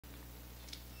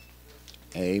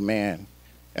Amen.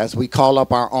 As we call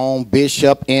up our own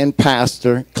bishop and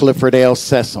pastor, Clifford L.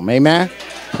 Sessum. Amen.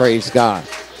 Praise God.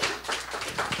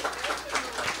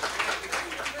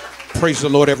 Praise the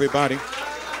Lord, everybody.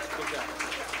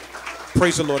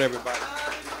 Praise the Lord, everybody.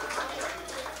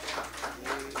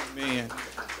 Amen.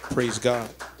 Praise God.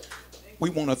 We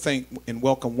want to thank and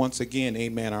welcome once again,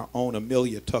 amen, our own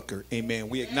Amelia Tucker. Amen.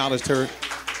 We acknowledged her.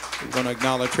 We want to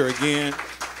acknowledge her again.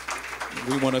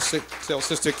 We want to tell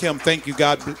Sister Kim, thank you,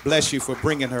 God bless you for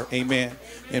bringing her, amen,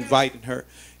 inviting her,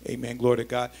 amen, glory to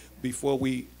God. Before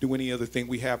we do any other thing,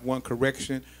 we have one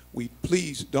correction.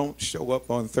 Please don't show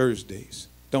up on Thursdays.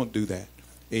 Don't do that,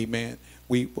 amen.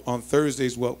 On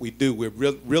Thursdays, what we do, we're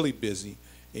really busy,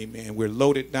 amen. We're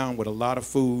loaded down with a lot of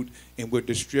food, and we're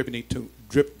distributing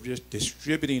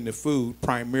the food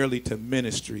primarily to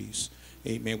ministries,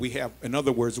 amen. In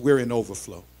other words, we're in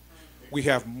overflow. We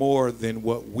have more than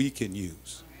what we can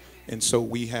use. And so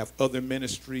we have other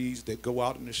ministries that go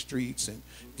out in the streets and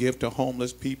give to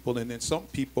homeless people. And then some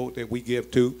people that we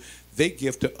give to, they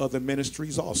give to other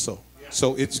ministries also.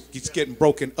 So it's getting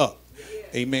broken up.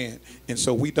 Amen. And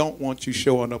so we don't want you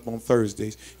showing up on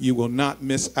Thursdays. You will not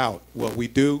miss out. What we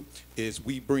do is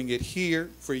we bring it here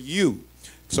for you.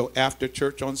 So after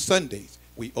church on Sundays,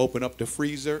 we open up the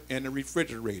freezer and the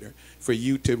refrigerator for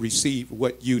you to receive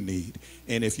what you need.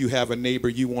 And if you have a neighbor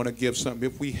you want to give something,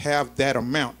 if we have that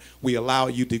amount, we allow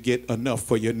you to get enough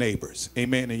for your neighbors,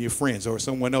 amen, and your friends or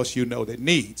someone else you know that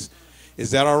needs.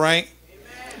 Is that all right?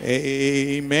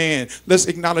 Amen. Amen. Let's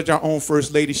acknowledge our own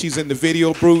First Lady. She's in the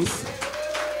video booth.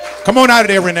 Come on out of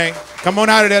there, Renee. Come on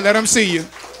out of there. Let them see you.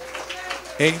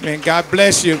 Amen. God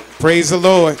bless you. Praise the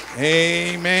Lord.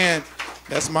 Amen.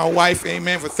 That's my wife,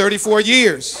 amen, for 34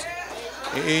 years.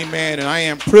 Amen. And I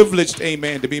am privileged,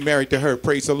 amen, to be married to her.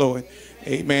 Praise the Lord.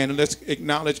 Amen. And let's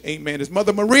acknowledge, amen, there's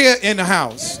Mother Maria in the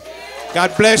house.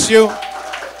 God bless you.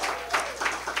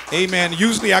 Amen.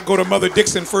 Usually I go to Mother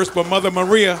Dixon first, but Mother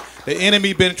Maria, the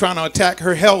enemy been trying to attack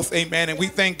her health, amen, and we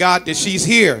thank God that she's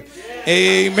here.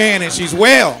 Amen. And she's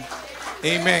well.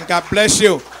 Amen. God bless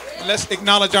you. And let's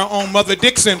acknowledge our own Mother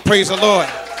Dixon. Praise the Lord.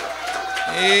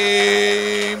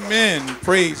 Amen.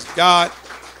 Praise God.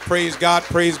 Praise God.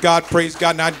 Praise God. Praise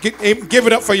God. Now give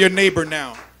it up for your neighbor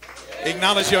now.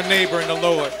 Acknowledge your neighbor in the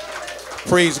Lord.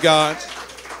 Praise God.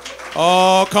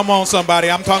 Oh, come on, somebody.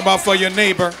 I'm talking about for your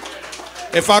neighbor.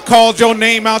 If I called your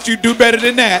name out, you do better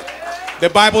than that. The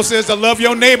Bible says to love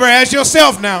your neighbor as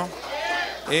yourself now.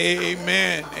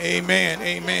 Amen. Amen.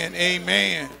 Amen.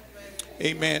 Amen.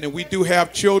 Amen. And we do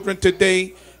have children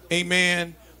today.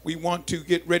 Amen. We want to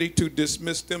get ready to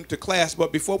dismiss them to class.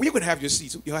 But before, we're going to have your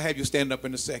seats. I'll have you stand up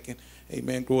in a second.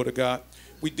 Amen. Glory to God.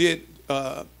 We did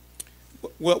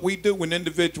what we do when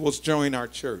individuals join our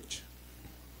church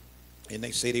and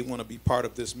they say they want to be part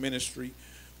of this ministry.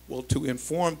 Well, to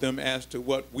inform them as to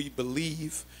what we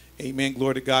believe, amen,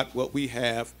 glory to God, what we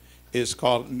have is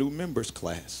called new members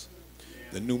class.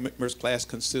 The new members class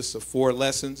consists of 4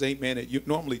 lessons, amen. It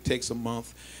normally takes a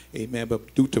month, amen,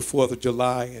 but due to 4th of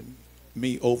July and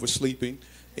me oversleeping,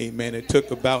 amen, it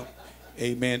took about,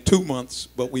 amen, 2 months,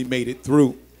 but we made it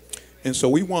through. And so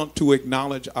we want to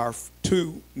acknowledge our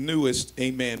 2 newest,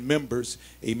 amen, members,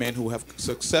 amen, who have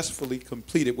successfully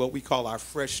completed what we call our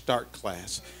Fresh Start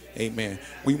class, amen.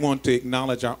 We want to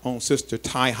acknowledge our own sister,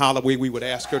 Ty Holloway. We would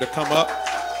ask her to come up,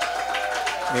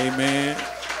 amen.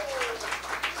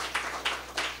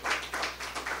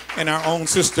 And our own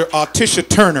sister, Tisha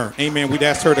Turner, amen. We'd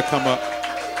ask her to come up.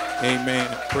 Amen.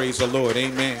 Praise the Lord.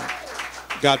 Amen.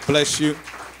 God bless you.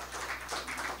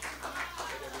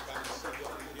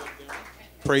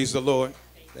 Praise the Lord.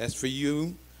 That's for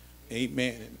you.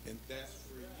 Amen. And that's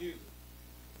for you.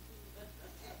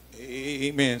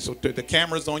 Amen. So the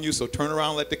camera's on you, so turn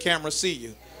around and let the camera see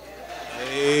you.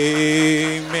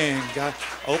 Amen. God,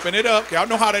 open it up. Y'all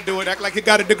know how to do it. Act like you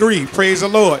got a degree. Praise the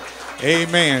Lord.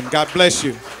 Amen. God bless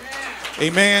you.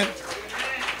 Amen.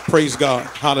 Praise God.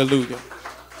 Hallelujah.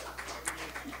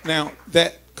 Now,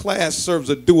 that class serves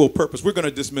a dual purpose. We're going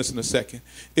to dismiss in a second.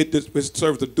 It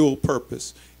serves a dual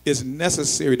purpose. It's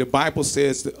necessary. The Bible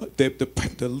says that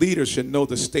the leader should know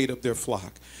the state of their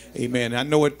flock. Amen. I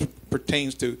know it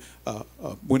pertains to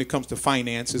when it comes to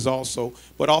finances also,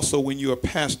 but also when you're a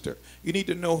pastor. You need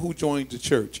to know who joined the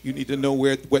church. You need to know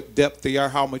what depth they are,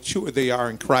 how mature they are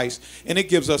in Christ. And it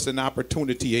gives us an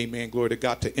opportunity, amen, glory to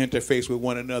God, to interface with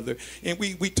one another. And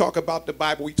we talk about the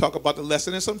Bible, we talk about the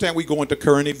lesson, and sometimes we go into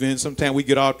current events, sometimes we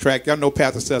get off track. Y'all know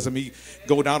Pastor Sessum, he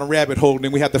go down a rabbit hole, and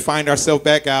then we have to find ourselves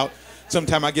back out.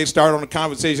 Sometimes I get started on a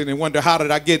conversation and wonder, how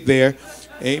did I get there?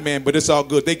 Amen. But it's all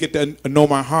good. They get to know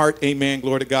my heart. Amen.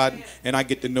 Glory to God. And I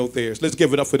get to know theirs. Let's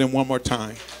give it up for them one more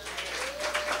time.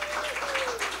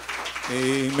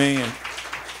 Amen.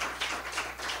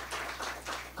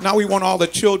 Now we want all the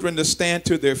children to stand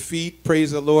to their feet.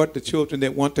 Praise the Lord. The children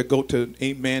that want to go to,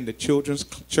 amen, the children's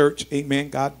church. Amen.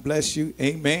 God bless you.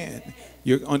 Amen.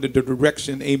 You're under the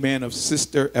direction, amen,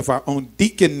 of our own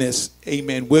deaconess,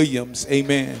 amen, Williams.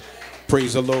 Amen.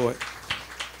 Praise the Lord.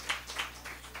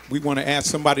 We want to ask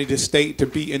somebody to stay to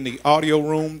be in the audio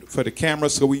room for the camera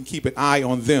so we can keep an eye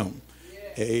on them.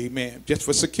 Amen. Just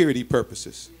for security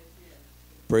purposes.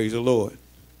 Praise the Lord.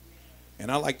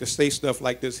 And I like to say stuff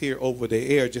like this here over the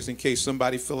air just in case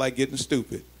somebody feel like getting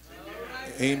stupid.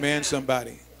 Amen,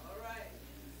 somebody.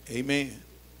 Amen.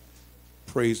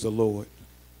 Praise the Lord.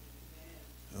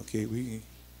 Okay, we can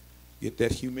get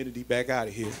that humidity back out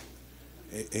of here.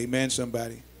 Amen,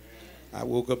 somebody. I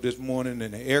woke up this morning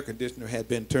and the air conditioner had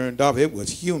been turned off. It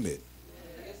was humid.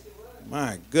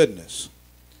 My goodness.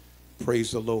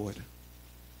 Praise the Lord.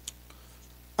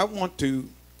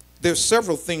 There's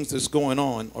several things that's going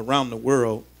on around the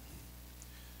world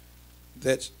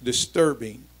that's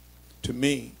disturbing to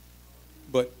me,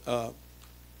 but I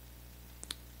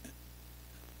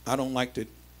don't like to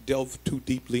delve too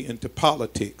deeply into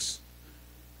politics.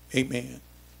 Amen.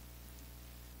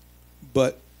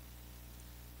 But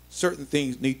certain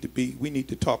things we need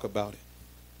to talk about it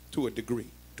to a degree,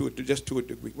 just to a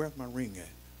degree. Where's my ring at?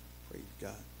 Praise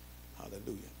God.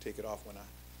 Hallelujah. Take it off when I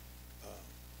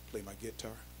play my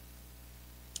guitar.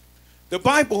 The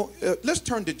Bible, let's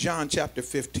turn to John chapter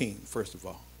 15, first of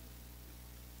all.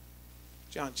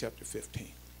 John chapter 15.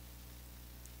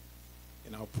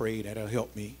 And I'll pray that'll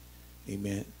help me,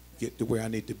 amen, get to where I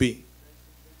need to be.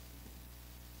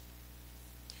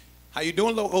 How you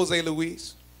doing, Jose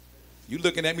Luis? You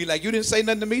looking at me like you didn't say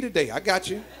nothing to me today. I got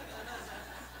you.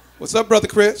 What's up, Brother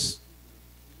Chris?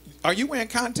 Are you wearing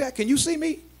contact? Can you see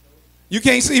me? You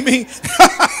can't see me?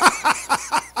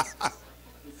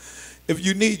 If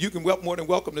you need, you can more than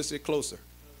welcome to sit closer.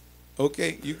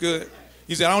 Okay, you good?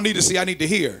 He said, I don't need to see, I need to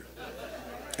hear.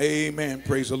 Amen.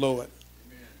 Praise the Lord.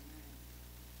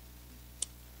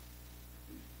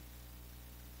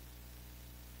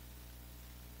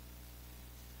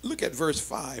 Look at verse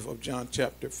 5 of John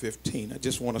chapter 15. I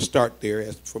just want to start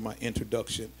there for my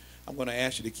introduction. I'm going to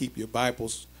ask you to keep your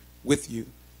Bibles with you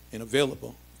and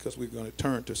available because we're going to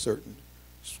turn to certain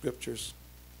scriptures.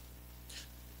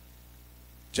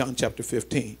 John chapter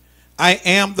 15. I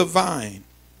am the vine,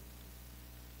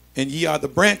 and ye are the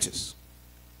branches.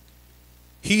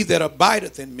 He that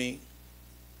abideth in me,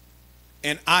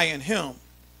 and I in him,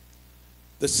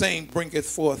 the same bringeth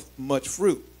forth much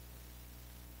fruit.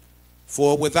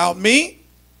 For without me,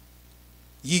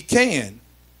 ye can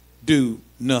do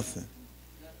nothing.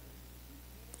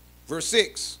 Verse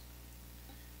 6.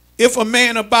 If a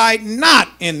man abide not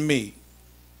in me,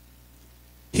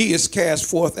 he is cast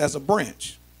forth as a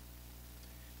branch,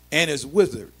 and is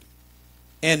withered,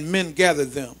 and men gather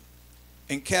them,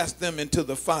 and cast them into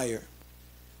the fire,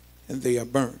 and they are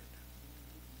burned.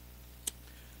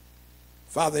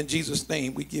 Father, in Jesus'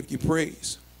 name, we give you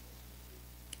praise.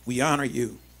 We honor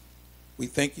you. We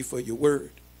thank you for your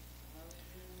word.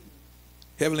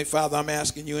 Heavenly Father, I'm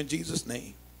asking you in Jesus'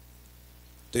 name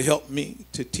to help me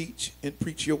to teach and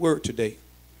preach your word today.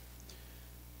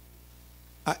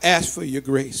 I ask for your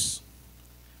grace.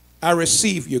 I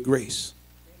receive your grace.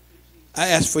 I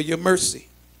ask for your mercy.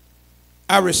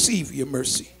 I receive your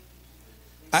mercy.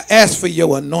 I ask for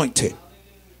your anointing.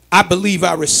 I believe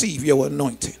I receive your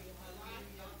anointing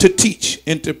to teach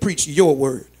and to preach your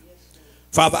word.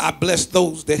 Father, I bless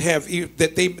those that have ears,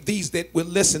 these that will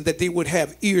listen, that they would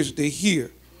have ears to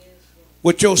hear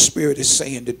what your spirit is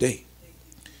saying today.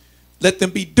 Let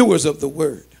them be doers of the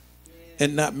word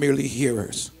and not merely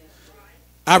hearers.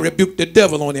 I rebuke the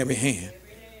devil on every hand.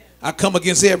 I come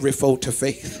against every foe to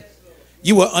faith.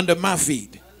 You are under my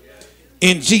feet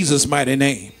in Jesus' mighty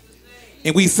name.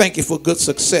 And we thank you for good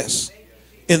success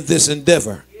in this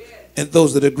endeavor. And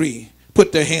those that agree,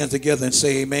 put their hands together and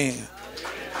say amen.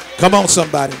 Come on,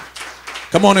 somebody.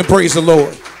 Come on and praise the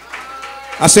Lord.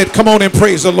 I said, come on and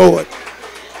praise the Lord.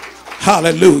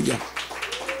 Hallelujah.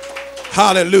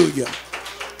 Hallelujah.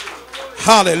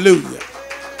 Hallelujah.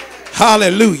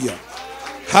 Hallelujah.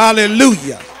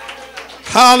 Hallelujah.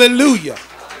 Hallelujah.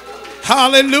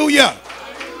 Hallelujah.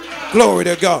 Glory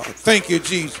to God. Thank you,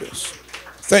 Jesus.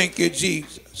 Thank you,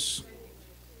 Jesus.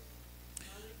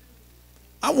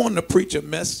 I want to preach a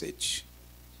message.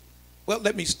 Well,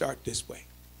 let me start this way.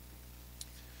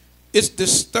 It's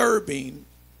disturbing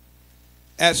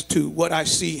as to what I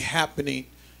see happening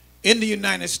in the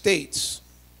United States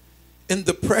and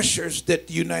the pressures that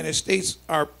the United States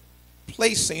are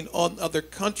placing on other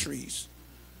countries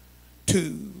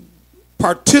to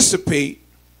participate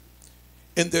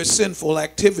in their sinful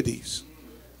activities.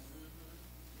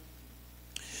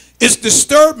 It's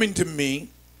disturbing to me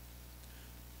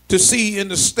to see in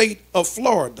the state of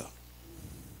Florida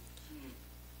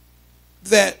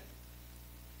that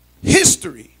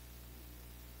history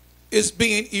is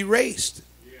being erased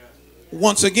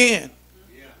once again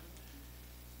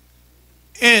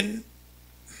and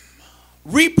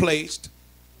replaced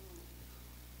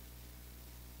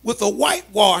with a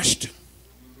whitewashed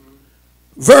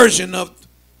version of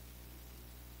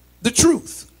the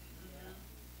truth.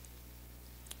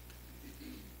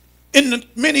 In the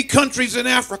many countries in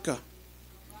Africa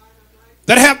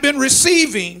that have been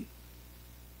receiving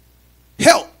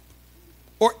help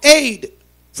or aid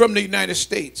from the United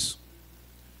States,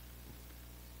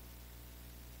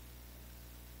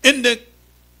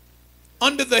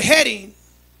 under the heading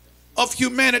of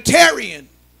humanitarian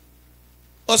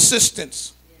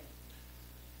assistance,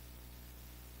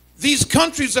 these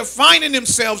countries are finding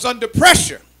themselves under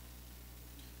pressure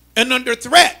and under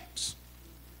threats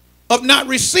of not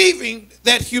receiving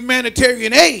that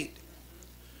humanitarian aid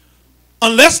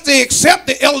unless they accept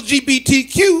the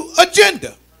LGBTQ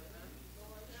agenda.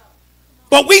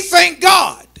 But we thank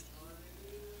God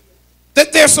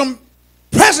that there's some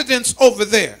presidents over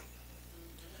there,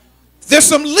 there's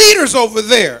some leaders over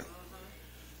there,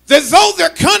 that though their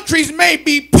countries may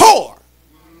be poor,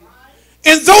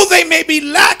 and though they may be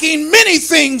lacking many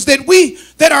things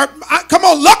that are, come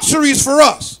on, luxuries for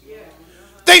us,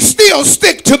 they still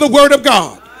stick to the Word of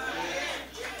God.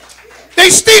 They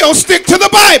still stick to the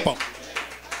Bible.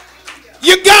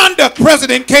 Uganda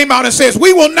president came out and says,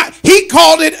 we will not, he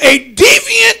called it a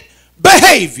deviant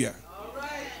behavior.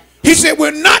 He said,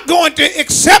 we're not going to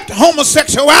accept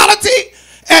homosexuality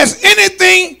as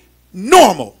anything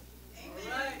normal.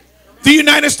 The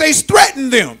United States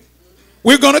threatened them.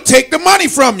 We're going to take the money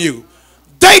from you.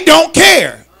 They don't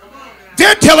care.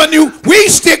 They're telling you, we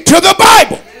stick to the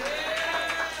Bible.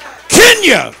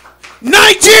 Kenya,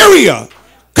 Nigeria,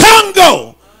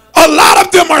 Congo, a lot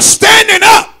of them are standing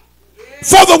up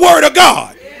for the Word of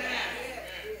God.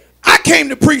 I came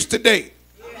to preach today.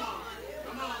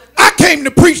 I came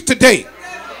to preach today.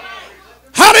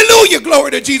 Hallelujah,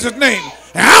 glory to Jesus' name.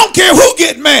 And I don't care who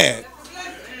get mad.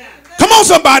 Come on,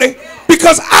 somebody.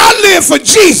 Because I live for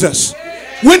Jesus.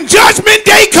 When judgment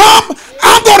day come,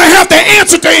 I'm going to have to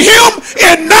answer to him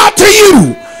and not to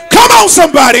you. Come on,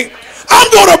 somebody. I'm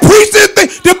going to preach this thing.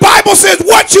 The Bible says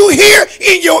what you hear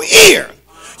in your ear,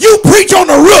 you preach on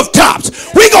the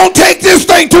rooftops. We're going to take this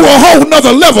thing to a whole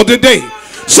nother level today.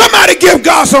 Somebody give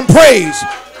God some praise.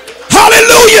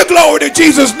 Hallelujah, glory to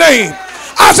Jesus' name.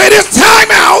 I said it's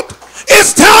time out.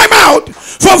 It's time out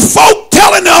for folk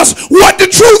telling us what the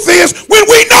truth is when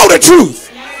we know the truth.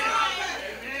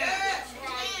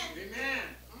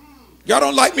 Y'all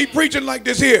don't like me preaching like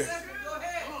this here.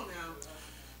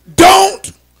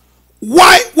 Don't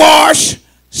whitewash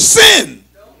sin.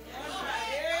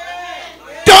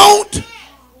 Don't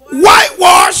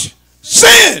whitewash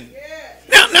sin.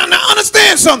 Now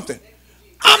understand something.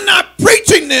 I'm not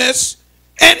preaching this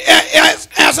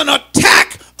as an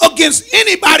attack against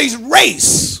anybody's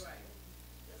race.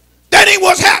 That ain't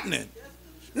what's happening.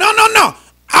 No.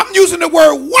 I'm using the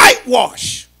word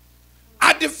whitewash.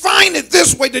 I define it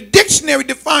this way. The dictionary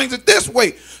defines it this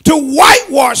way. To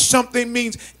whitewash something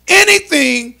means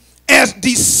anything as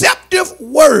deceptive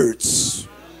words,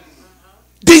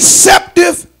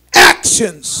 deceptive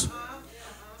actions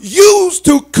used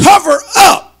to cover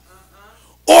up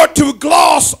or to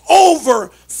gloss over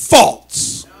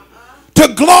faults,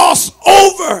 to gloss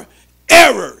over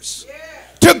errors,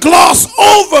 to gloss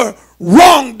over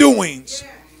wrongdoings,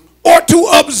 or to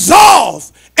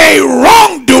absolve a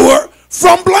wrongdoer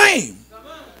from blame.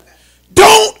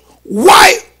 Don't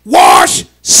whitewash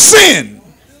sin.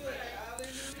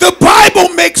 The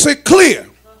Bible makes it clear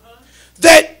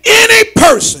that any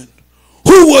person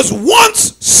who was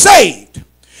once saved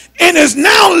and is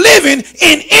now living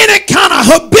in any kind of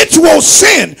habitual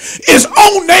sin is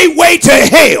on their way to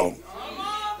hell.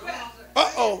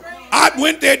 Uh-oh. I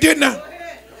went there, didn't I?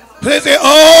 They said,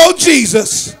 oh,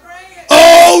 Jesus.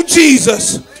 Oh,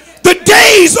 Jesus. The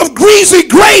days of greasy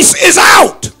grace is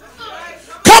out.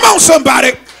 Come on,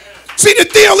 somebody. See, the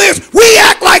deal is we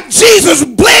act like Jesus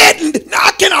bled. Now,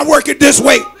 can I work it this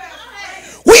way?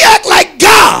 We act like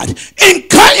God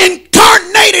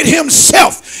incarnated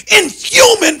himself in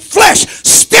human flesh,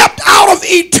 stepped out of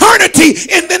eternity,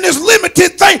 and then this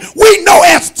limited thing we know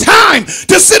as time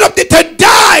to sit up there, to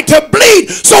die, to bleed,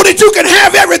 so that you can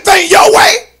have everything your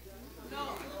way.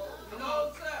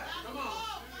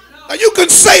 Now you can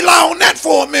say lie on that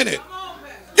for a minute.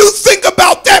 You think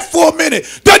about that for a minute.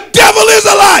 The devil is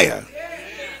a liar.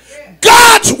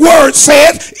 God's word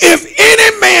says, if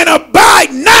any man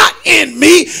abide not in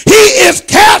me, he is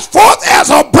cast forth as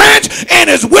a branch and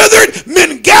is withered.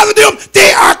 Men gather them,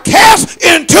 they are cast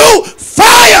into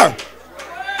fire.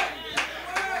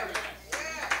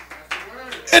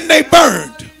 And they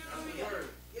burned.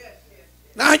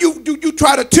 Now you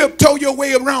try to tiptoe your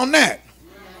way around that.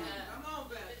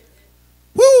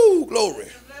 Woo, glory.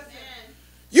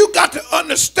 You got to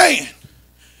understand,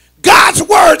 God's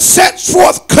word sets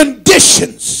forth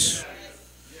conditions.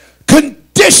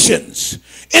 Conditions.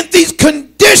 And these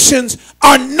conditions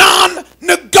are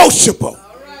non-negotiable.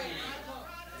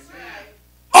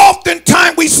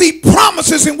 Oftentimes we see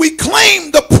promises and we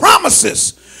claim the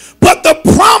promises. But the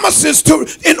promises,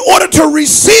 in order to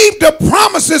receive the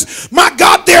promises, my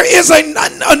God, there is a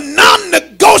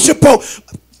non-negotiable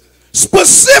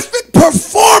specific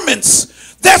performance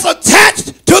that's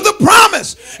attached to the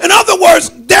promise. In other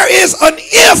words, there is an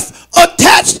if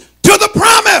attached to the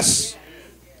promise.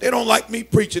 They don't like me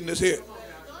preaching this here.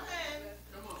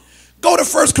 Go to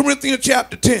 1 Corinthians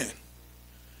chapter 10.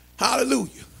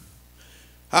 Hallelujah.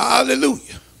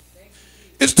 Hallelujah.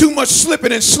 It's too much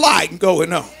slipping and sliding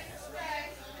going on.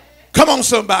 Come on,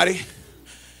 somebody.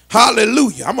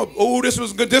 Hallelujah. This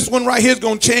was good. This one right here is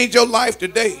going to change your life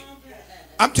today.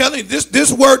 I'm telling you,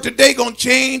 this word today going to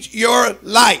change your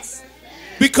life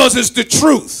because it's the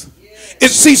truth.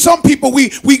 See, some people, we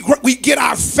get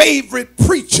our favorite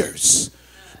preachers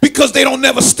because they don't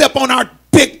never step on our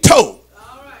big toe. All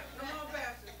right, come on,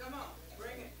 Pastor, come on.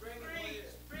 Bring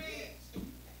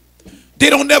it. They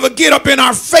don't never get up in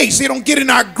our face. They don't get in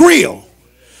our grill.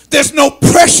 There's no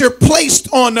pressure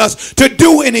placed on us to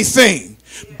do anything.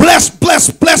 Bless, bless,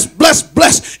 bless, bless,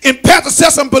 bless. And Pastor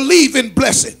Sessum believe in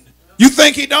blessing. You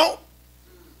think he don't?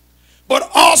 But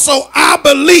also I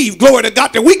believe, glory to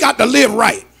God, that we got to live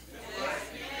right.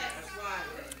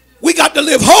 We got to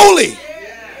live holy.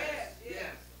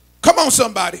 Come on,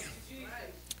 somebody.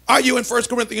 Are you in 1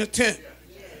 Corinthians 10?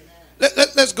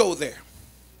 Let's go there.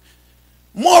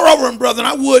 Moreover, and brethren,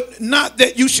 I would not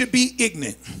that you should be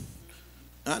ignorant.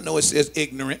 I know it says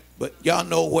ignorant, but y'all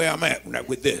know where I'm at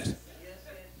with this.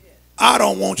 I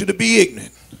don't want you to be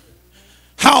ignorant.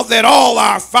 How that all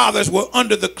our fathers were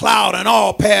under the cloud and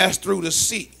all passed through the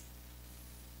sea.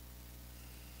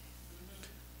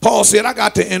 Paul said, I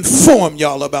got to inform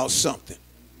y'all about something.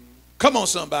 Come on,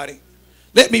 somebody.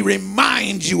 Let me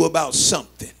remind you about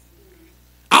something.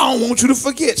 I don't want you to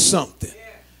forget something.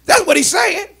 That's what he's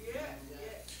saying.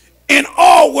 And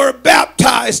all were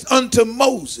baptized unto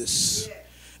Moses,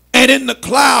 and in the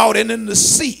cloud and in the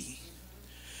sea.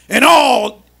 And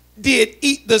all did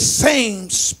eat the same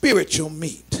spiritual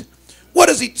meat. What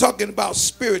is he talking about,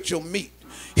 spiritual meat?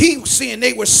 He was saying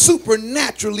they were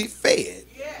supernaturally fed.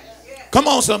 Come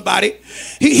on, somebody.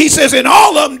 He says, and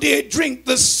all of them did drink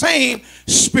the same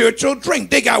spiritual drink.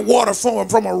 They got water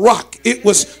from a rock. It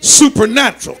was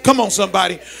supernatural. Come on,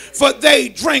 somebody. For they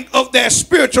drank of that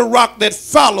spiritual rock that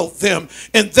followed them,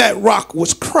 and that rock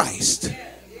was Christ.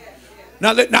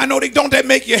 Now, I know that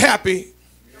make you happy,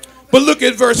 but look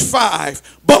at verse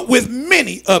 5. But with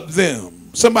many of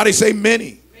them, somebody say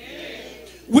many.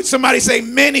 With somebody say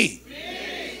many.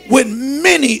 With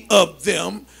many of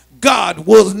them, God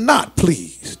was not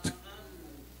pleased,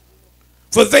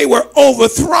 for they were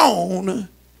overthrown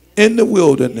in the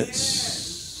wilderness.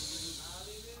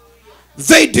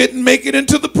 They didn't make it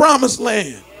into the promised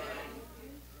land.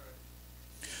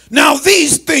 Now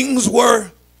these things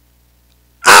were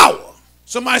our.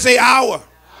 Somebody say our.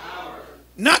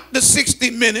 Not the 60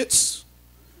 minutes.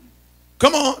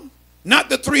 Come on.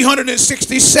 Not the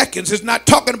 360 seconds. It's not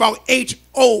talking about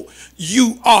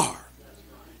H-O-U-R.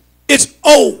 It's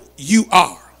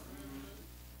O-U-R.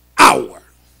 Our.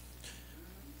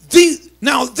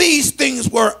 Now these things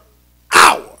were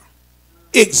our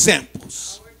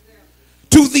examples,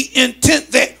 to the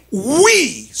intent that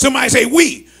we, somebody say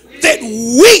we, that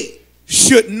we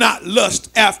should not lust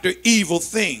after evil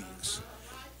things,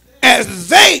 as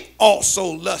they also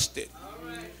lusted.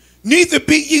 Neither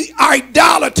be ye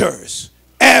idolaters,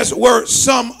 as were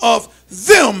some of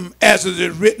them, as it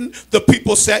is written, the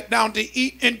people sat down to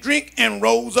eat and drink and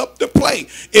rose up to play.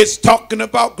 It's talking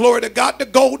about, glory to God, the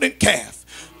golden calf.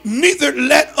 Neither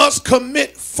let us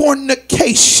commit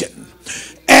fornication,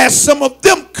 as some of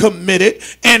them committed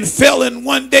and fell in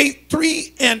one day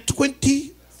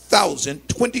 23,000.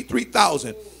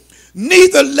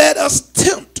 Neither let us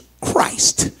tempt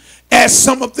Christ, as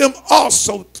some of them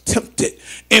also tempted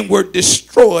and were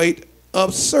destroyed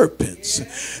of serpents.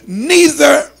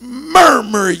 Neither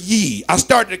murmur ye. I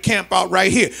started to camp out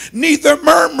right here. Neither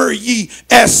murmur ye,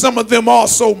 as some of them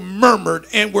also murmured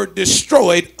and were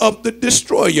destroyed of the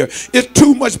destroyer. It's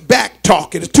too much back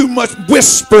talking. It's too much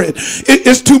whispering.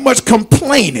 It's too much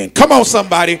complaining. Come on,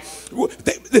 somebody.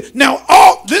 Now,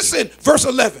 listen, verse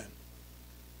 11.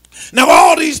 Now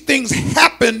all these things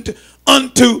happened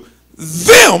unto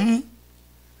them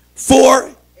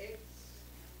for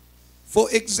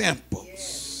examples.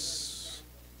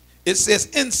 It says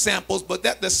in samples, but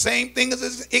that's the same thing as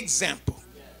an example.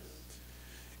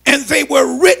 And they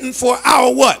were written for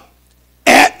our what?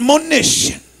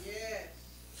 Admonition.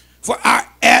 For our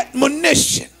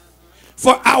admonition.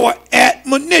 For our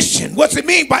admonition. What's it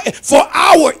mean by it? For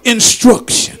our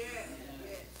instruction.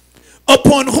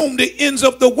 Upon whom the ends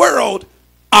of the world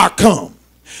are come.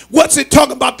 What's it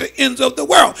talking about, the ends of the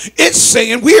world? It's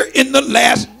saying we're in the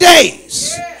last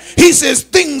days. He says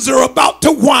things are about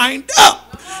to wind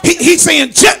up. He's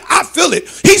saying, I feel it.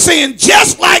 He's saying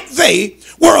just like they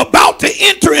were about to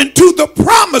enter into the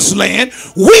promised land,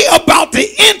 we about to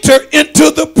enter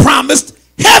into the promised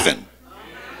heaven.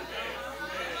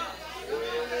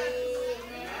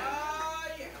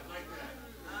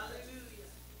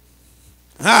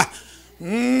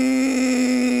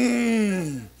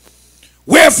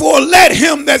 Wherefore let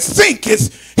him that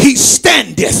thinketh he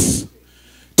standeth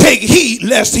take heed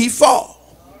lest he fall.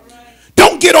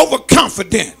 Don't get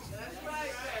overconfident.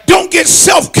 Don't get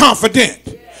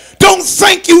self-confident. Don't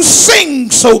think you sing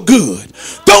so good.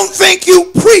 Don't think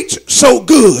you preach so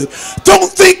good.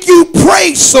 Don't think you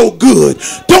pray so good.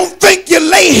 Don't think you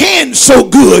lay hands so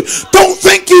good. Don't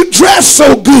think you dress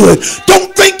so good.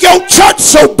 Don't think your church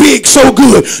so big so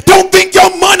good. Don't think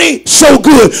your money so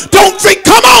good. Don't think,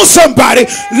 come on somebody,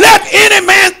 let any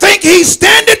man think he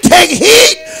standeth, take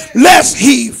heed lest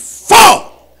he fall.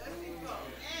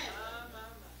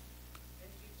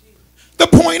 The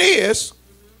point is,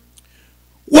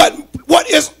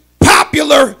 what is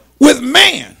popular with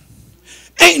man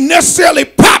ain't necessarily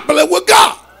popular with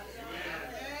God.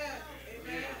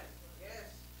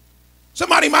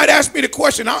 Somebody might ask me the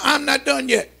question, I'm not done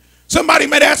yet. Somebody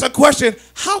might ask a question,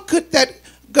 how could that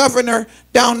governor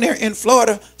down there in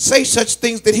Florida say such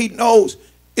things that he knows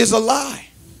is a lie?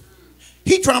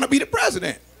 He's trying to be the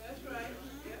president.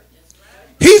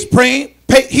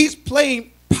 He's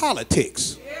playing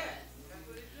politics.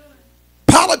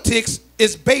 Politics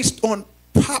is based on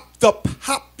the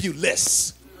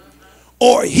populace.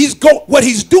 Or what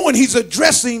he's doing, he's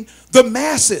addressing the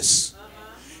masses.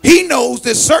 He knows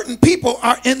that certain people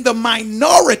are in the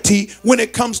minority when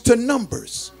it comes to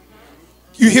numbers.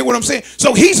 You hear what I'm saying?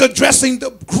 So he's addressing the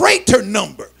greater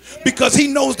number because he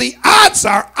knows the odds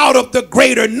are out of the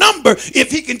greater number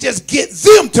if he can just get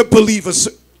them to believe us.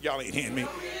 Y'all ain't hearing me.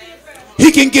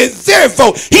 He can get their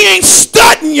vote. He ain't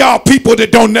studying y'all people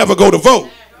that don't never go to vote.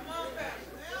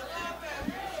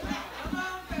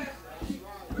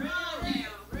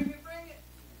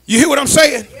 You hear what I'm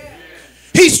saying?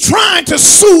 He's trying to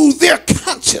soothe their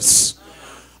conscience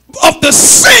of the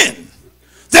sin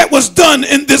that was done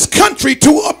in this country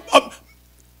to a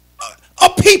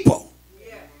people.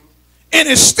 And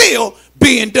it's still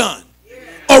being done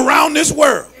around this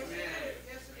world.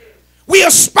 We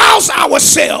espouse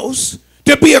ourselves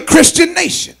to be a Christian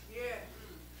nation.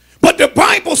 But the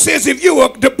Bible says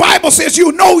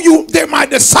they're my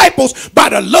disciples by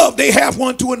the love they have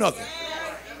one to another.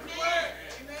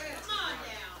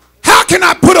 How can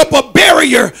I put up a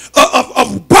barrier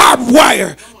of barbed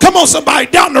wire, come on somebody,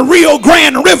 down the Rio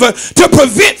Grande River to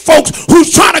prevent folks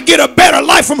who's trying to get a better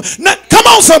life from, come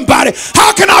on somebody,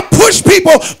 how can I push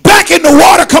people back in the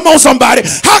water, come on somebody,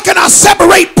 how can I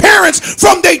separate parents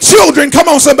from their children, come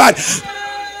on somebody,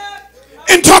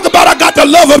 and talk about I got the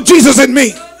love of Jesus in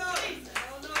me?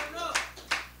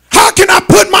 How can I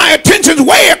put my attention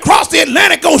way across the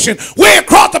Atlantic Ocean, way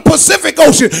across the Pacific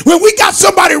Ocean, when we got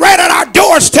somebody right at our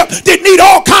doorstep that need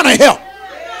all kind of help?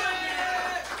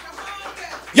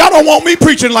 Y'all don't want me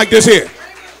preaching like this here.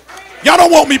 Y'all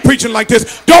don't want me preaching like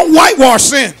this. Don't whitewash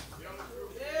sin.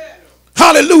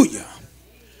 Hallelujah.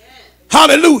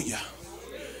 Hallelujah.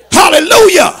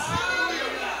 Hallelujah.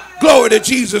 Glory to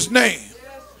Jesus' name.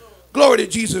 Glory to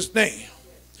Jesus' name.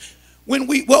 When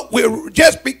we're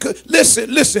just because,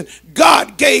 listen,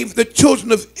 God gave the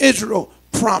children of Israel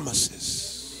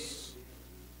promises.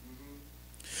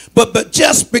 But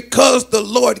just because the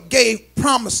Lord gave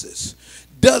promises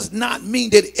does not mean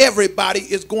that everybody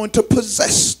is going to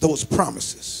possess those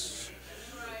promises.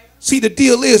 See, the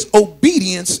deal is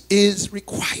obedience is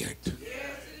required.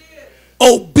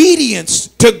 Obedience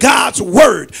to God's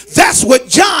word. That's what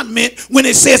John meant when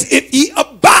it says, if ye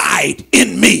abide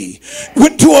in me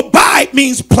to abide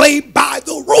means play by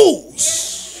the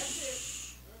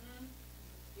rules.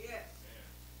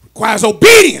 Requires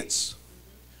obedience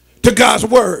to God's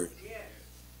word.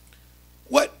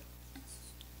 What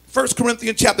 1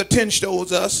 Corinthians chapter 10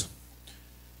 shows us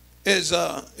is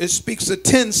it speaks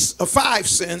of 5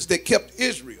 sins that kept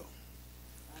Israel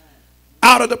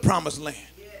out of the promised land.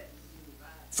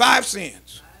 5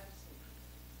 sins.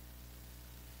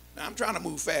 Now, I'm trying to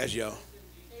move fast, y'all.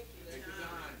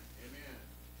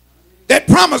 That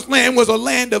promised land was a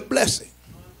land of blessing.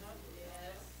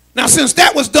 Now, since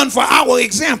that was done for our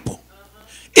example,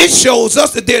 it shows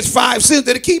us that there's 5 sins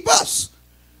that keep us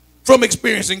from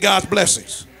experiencing God's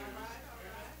blessings.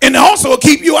 And also will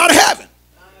keep you out of heaven.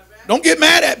 Don't get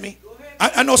mad at me.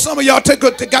 I know some of y'all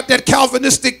got that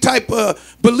Calvinistic type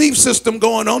of belief system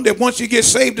going on that once you get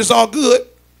saved, it's all good.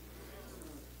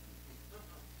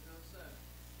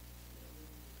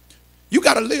 You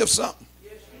got to live something.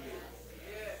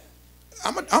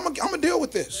 I'm going to deal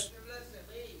with this.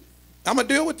 I'm going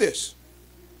to deal with this.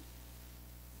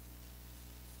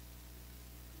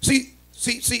 See.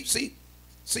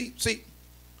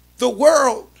 The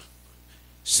world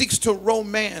seeks to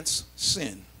romance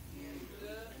sin.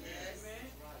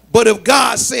 But if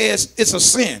God says it's a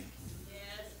sin,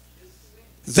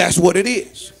 that's what it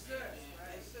is.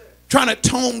 Trying to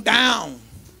tone down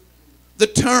the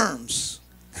terms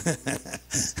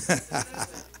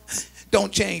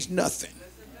don't change nothing.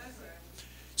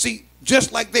 See,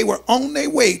 just like they were on their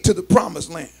way to the promised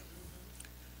land,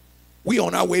 we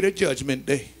on our way to judgment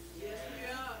day.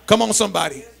 Come on,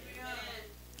 somebody.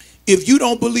 If you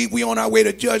don't believe we on our way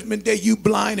to judgment day, you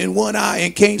blind in one eye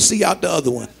and can't see out the other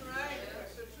one.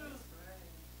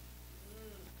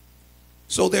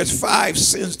 So there's 5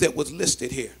 sins that was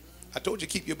listed here. I told you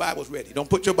keep your Bibles ready. Don't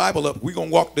put your Bible up. We're going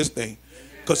to walk this thing.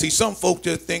 Because see, some folk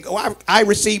just think, oh, I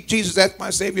received Jesus as my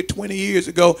Savior 20 years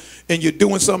ago, and you're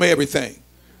doing some of everything.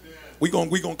 We're going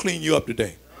to clean you up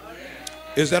today.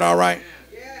 Is that all right?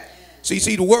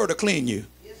 See, the word will clean you.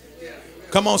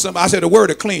 Come on, somebody. I said the word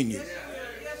will clean you.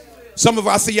 Some of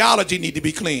our theology need to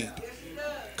be cleaned.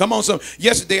 Come on,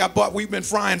 yesterday we've been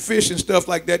frying fish and stuff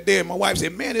like that there. My wife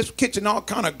said, man, this kitchen all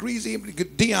kind of greasy.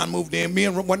 Dion moved in. Me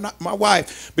and my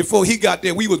wife, before he got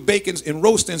there, we was baking and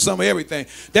roasting some of everything.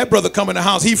 That brother come in the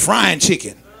house, he frying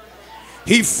chicken.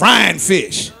 He frying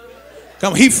fish.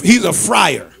 Come, he's a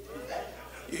fryer.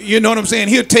 You know what I'm saying?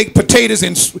 He'll take potatoes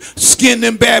and skin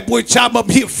them bad boys, chop them up.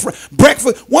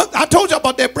 Breakfast. I told you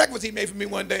about that breakfast he made for me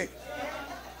one day.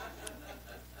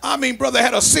 I mean, brother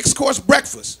had a 6-course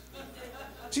breakfast.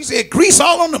 She said, grease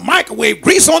all on the microwave,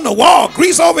 grease on the wall,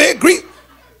 grease over here, grease.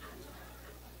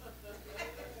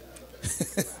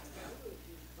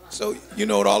 So, you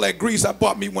know, with all that grease, I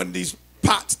bought me one of these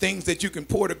pots things that you can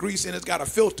pour the grease in. It's got a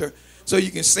filter so you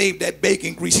can save that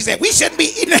bacon grease. She said, we shouldn't be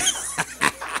eating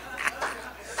that.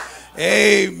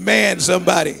 Amen,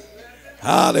 somebody.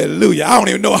 Hallelujah. I don't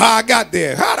even know how I got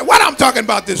there. What I'm talking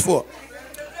about this for?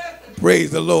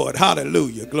 Praise the Lord.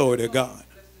 Hallelujah. Glory to God.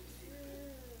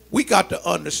 We got to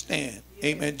understand,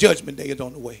 amen, judgment day is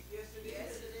on the way.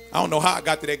 I don't know how I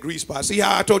got to that grease spot. See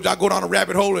how I told you I go down a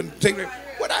rabbit hole and take it?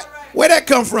 Where that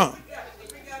come from?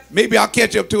 Maybe I'll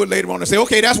catch up to it later on and say,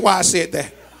 okay, that's why I said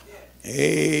that.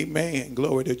 Amen.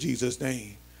 Glory to Jesus'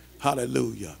 name.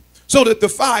 Hallelujah. So that the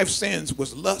 5 sins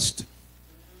was lust,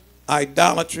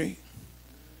 idolatry,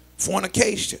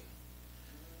 fornication,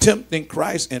 tempting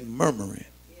Christ, and murmuring.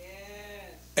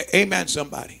 Amen,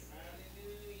 somebody.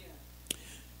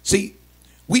 See,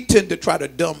 we tend to try to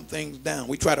dumb things down.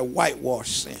 We try to whitewash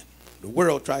sin. The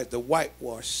world tries to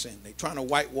whitewash sin. They're trying to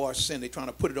whitewash sin. They're trying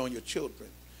to put it on your children.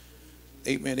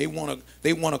 Amen. They want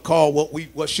to call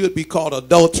what should be called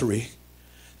adultery.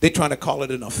 They're trying to call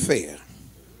it an affair.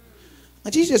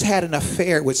 And she just had an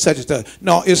affair with such and such.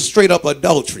 No, it's straight up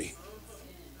adultery.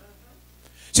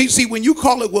 See, when you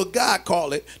call it what God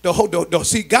called it,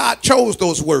 see, God chose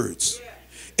those words.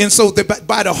 And so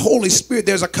by the Holy Spirit,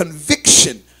 there's a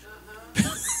conviction.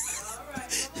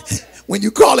 When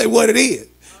you call it what it is,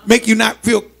 make you not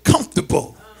feel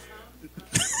comfortable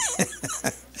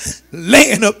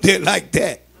laying up there like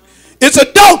that. It's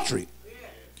adultery.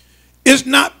 It's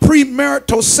not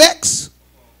premarital sex.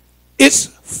 It's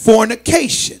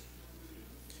fornication.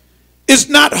 It's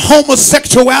not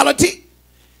homosexuality.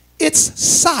 It's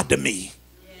sodomy.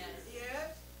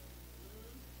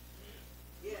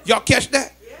 Y'all catch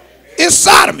that? It's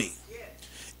sodomy.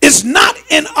 It's not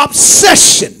an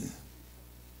obsession.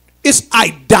 It's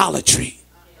idolatry.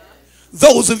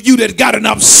 Those of you that got an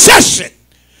obsession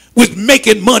with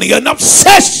making money, an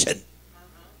obsession.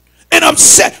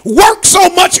 Work so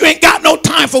much you ain't got no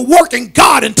time for working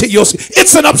God into your.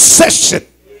 It's an obsession.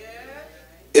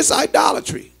 It's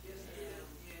idolatry.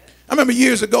 I remember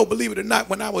years ago, believe it or not,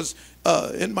 when I was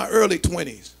in my early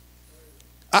 20s,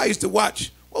 I used to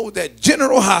watch, what was that,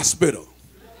 General Hospital.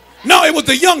 No, it was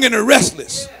The Young and the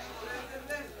Restless.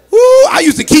 Woo, I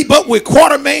used to keep up with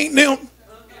Quartermain them.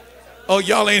 Oh,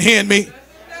 y'all ain't hearing me.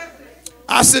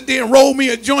 I sit there and roll me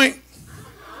a joint.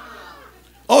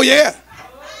 Oh, yeah.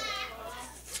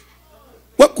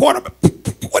 What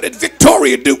did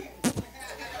Victoria do?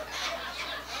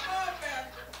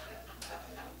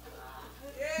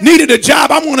 Needed a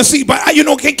job. I want to see, but you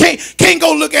know, can't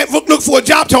go look for a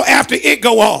job till after it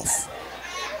go off.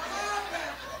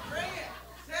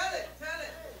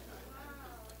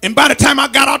 And by the time I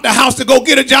got out the house to go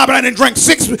get a job, I didn't drink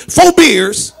 4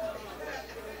 beers.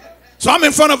 So I'm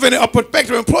in front of a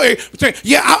prospective employer saying,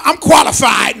 yeah, I'm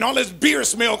qualified, and all this beer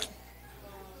smell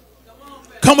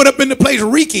coming up in the place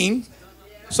reeking.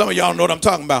 Some of y'all know what I'm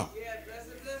talking about.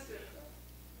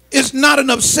 It's not an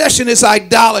obsession, it's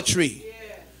idolatry.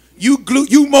 You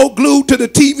more glued to the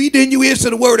TV than you is to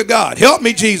the word of God. Help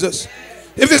me, Jesus.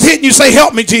 If it's hitting you, say,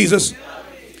 help me, Jesus.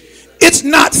 It's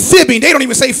not fibbing. They don't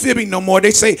even say fibbing no more.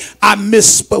 They say, I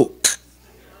misspoke.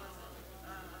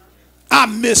 I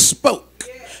misspoke.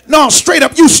 No, straight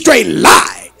up, you straight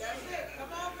lied.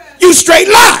 You straight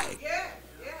lied.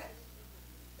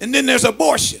 And then there's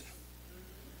abortion.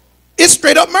 It's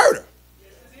straight up murder.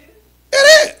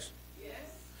 It is.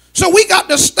 So we got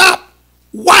to stop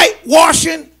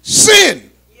whitewashing sin.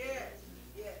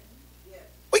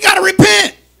 We got to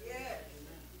repent.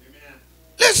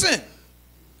 Listen.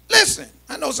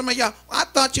 I know some of y'all, I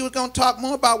thought you were going to talk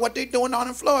more about what they're doing on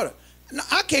in Florida. No,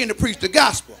 I came to preach the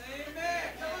gospel.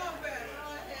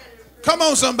 Come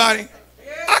on, somebody.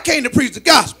 I came to preach the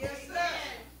gospel.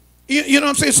 You know what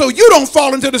I'm saying? So you don't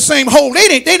fall into the same hole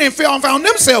they didn't found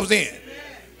themselves in.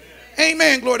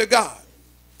 Amen. Glory to God.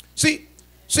 See,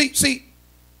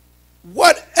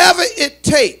 whatever it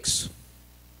takes,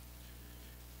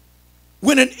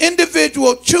 when an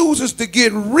individual chooses to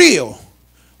get real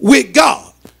with God,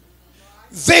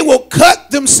 they will cut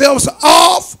themselves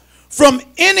off from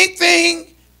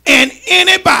anything and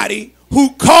anybody who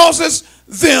causes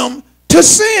them to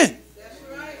sin.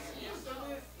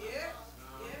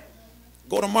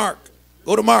 Go to Mark.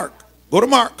 Go to Mark. Go to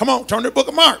Mark. Come on, turn to the book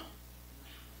of Mark.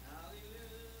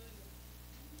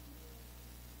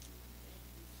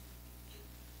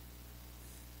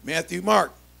 Matthew,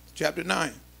 Mark, chapter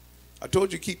 9. I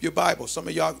told you keep your Bible. Some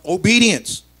of y'all,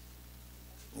 obedience.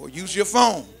 Or use your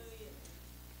phone.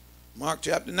 Mark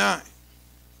chapter 9.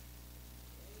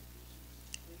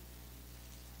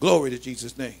 Glory to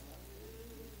Jesus' name.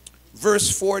 Verse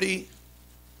 43.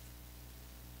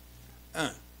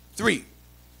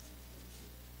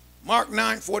 Mark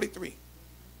 9:43.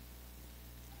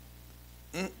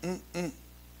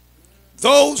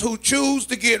 Those who choose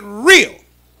to get real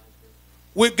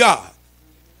with God,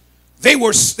 they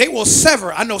will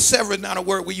sever. I know sever is not a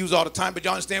word we use all the time, but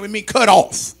y'all understand what I mean? Cut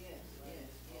off.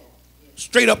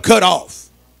 Straight up cut off.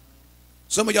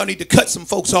 Some of y'all need to cut some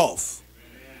folks off.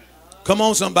 Come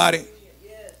on, somebody.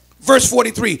 Verse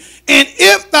 43. And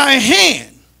if thy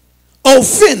hand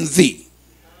offend thee,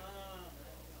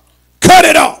 cut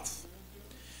it off.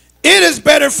 It is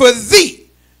better for thee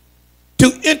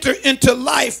to enter into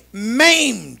life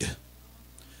maimed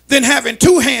than having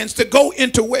 2 hands to go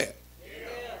into where?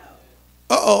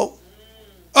 Uh-oh.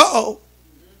 Uh-oh.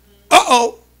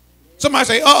 Uh-oh. Somebody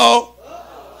say, uh-oh.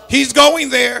 He's going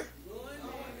there.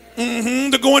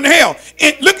 To go into hell.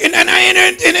 And look, and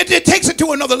it takes it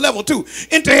to another level too.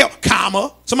 Into hell,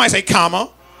 comma. Somebody say,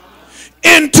 comma.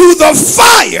 Into the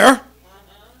fire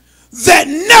that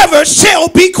never shall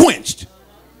be quenched.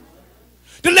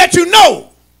 To let you know,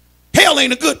 hell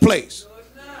ain't a good place.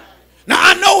 Now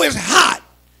I know it's hot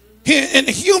here and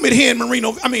humid here in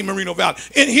Merino Valley,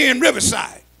 and here in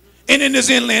Riverside, and in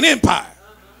this inland empire.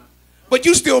 But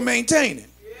you still maintain it.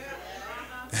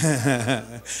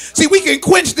 See, we can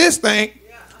quench this thing.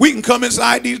 We can come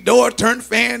inside these doors, turn the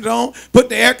fans on, put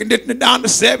the air conditioner down to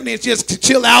 70 and just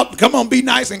chill out. Come on, be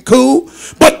nice and cool.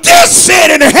 But this said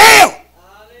in hell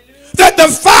that the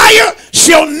fire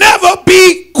shall never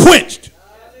be quenched.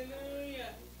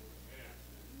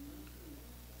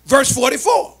 Verse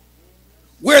 44.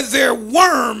 Where their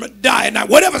worm died. Now,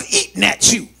 whatever's eating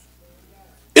at you,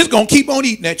 it's going to keep on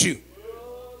eating at you.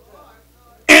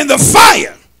 And the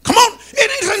fire. Come on.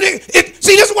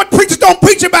 See, this is what preachers don't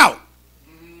preach about.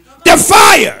 The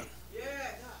fire.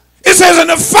 It says, and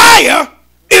the fire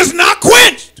is not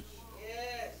quenched.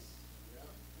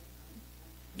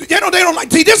 They don't like.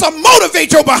 See, this will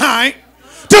motivate your behind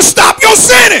to stop your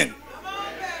sinning.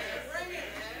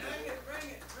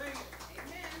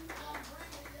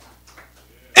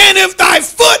 if thy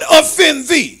foot offend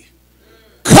thee,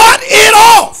 cut it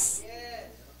off.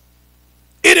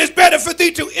 It is better for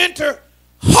thee to enter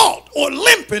halt or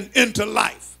limping into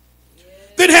life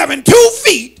than having 2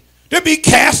 feet to be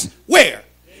cast where?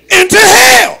 Into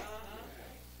hell.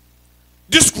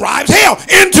 Describes hell,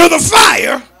 into the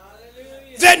fire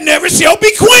that never shall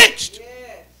be quenched,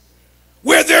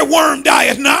 where their worm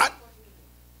dieth not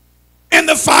and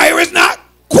the fire is not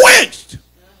quenched.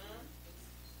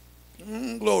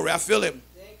 Glory, I feel him.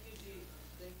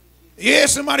 Yeah,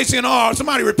 somebody saying, oh,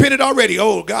 somebody repented already.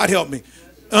 Oh, God help me.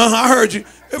 I heard you.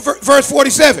 Verse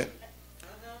 47. And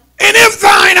if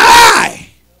thine eye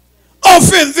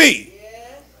offend thee,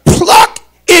 pluck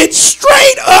it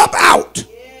straight up out.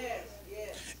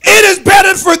 It is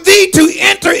better for thee to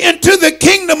enter into the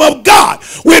kingdom of God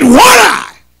with 1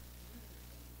 eye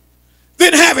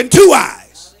than having 2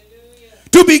 eyes,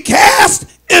 to be cast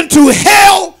into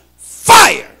hell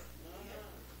fire,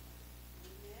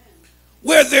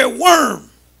 where their worm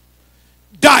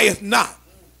dieth not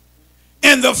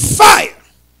and the fire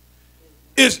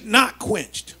is not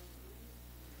quenched.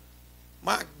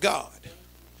 My God.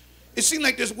 It seems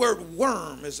like this word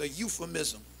worm is a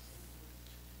euphemism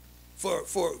for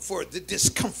the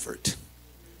discomfort,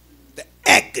 the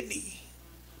agony,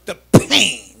 the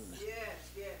pain.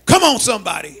 Come on,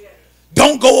 somebody.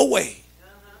 Don't go away.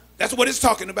 That's what it's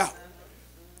talking about.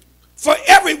 For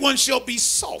everyone shall be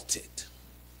salted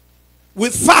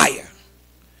with fire,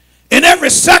 and every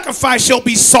sacrifice shall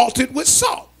be salted with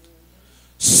salt.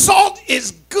 Salt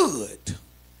is good,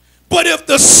 but if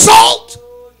the salt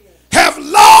have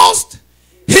lost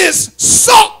his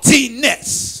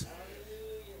saltiness,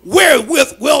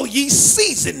 wherewith will ye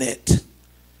season it?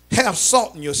 Have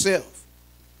salt in yourself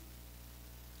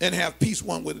and have peace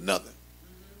one with another.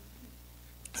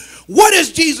 What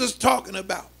is Jesus talking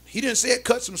about? He didn't say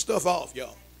cut some stuff off,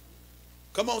 y'all.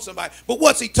 Come on, somebody. But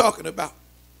what's he talking about?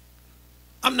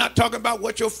 I'm not talking about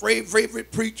what your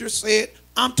favorite preacher said.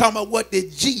 I'm talking about what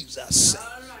did Jesus say.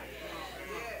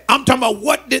 I'm talking about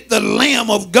what did the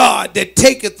Lamb of God that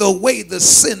taketh away the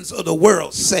sins of the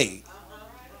world say.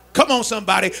 Come on,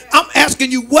 somebody. I'm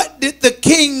asking you, what did the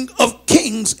King of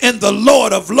Kings and the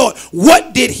Lord of Lords,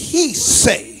 what did he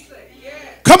say?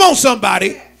 Come on,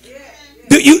 somebody.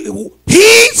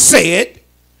 He said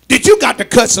that you got to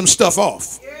cut some stuff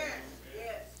off.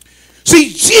 See,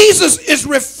 Jesus is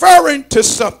referring to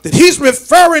something. He's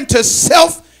referring to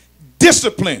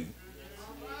self-discipline.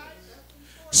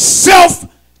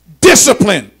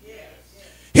 Self-discipline.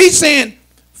 He's saying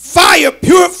fire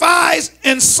purifies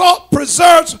and salt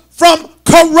preserves from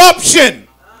corruption.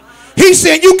 He's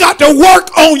saying you got to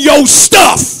work on your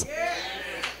stuff.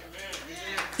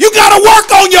 You got to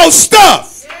work on your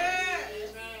stuff.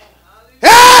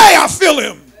 Hey, I feel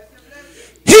him.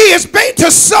 He is made to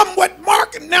somewhat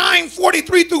Mark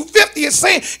 9:43 through 50 is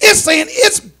saying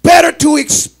it's better to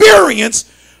experience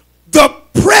the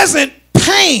present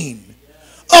pain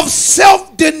of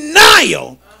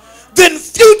self-denial than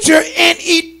future and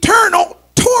eternal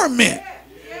torment.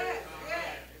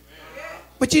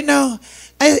 But you know,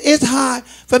 it's hard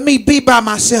for me to be by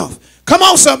myself. Come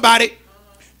on, somebody.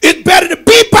 It's better to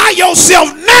be by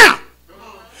yourself now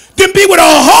than be with a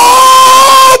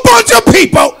whole bunch of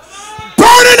people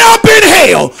burning up in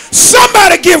hell.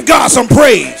 Somebody give God some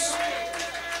praise.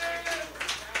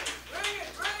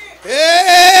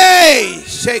 Hey,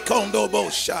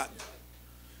 shekondobo shot.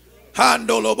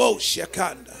 Handolobo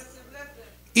shakanda.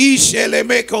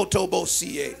 Ishelemeko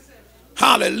tobosie.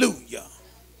 Hallelujah.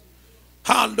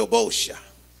 Handobosha.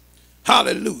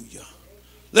 Hallelujah.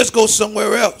 Let's go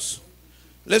somewhere else.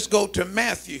 Let's go to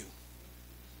Matthew.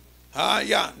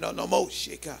 No more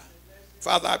shika.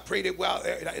 Father, I pray that while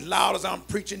as loud as I'm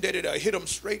preaching, that it'll hit them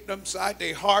straight inside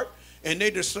their heart and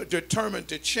they determined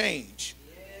to change.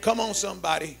 Come on,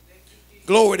 somebody.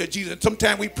 Glory to Jesus.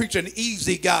 Sometimes we preach an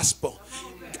easy gospel.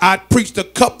 I preached a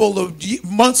couple of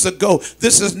months ago.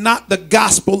 This is not the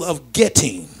gospel of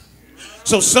getting.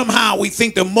 So somehow we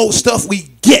think the more stuff we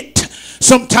get,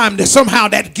 somehow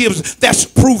that's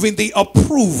proving the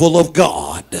approval of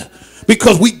God.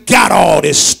 Because we got all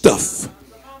this stuff.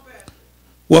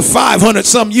 Well, 500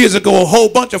 some years ago, a whole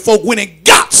bunch of folk went and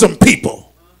got some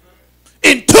people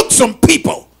and took some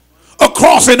people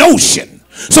across an ocean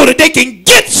so that they can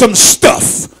get some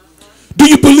stuff. Do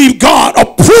you believe God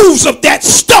approves of that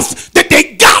stuff that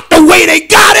they got the way they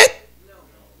got it?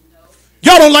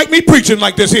 Y'all don't like me preaching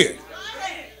like this here.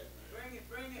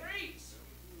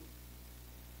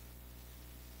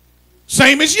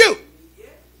 Same as you.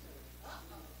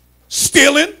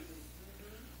 Stealing.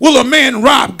 Will a man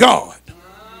rob God?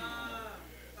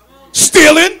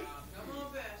 Stealing?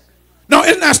 No,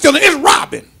 it's not stealing. It's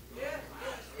robbing.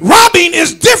 Robbing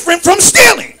is different from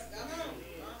stealing.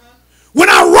 When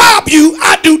I rob you,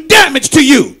 I do damage to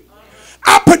you.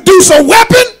 I produce a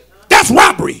weapon, that's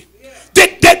robbery.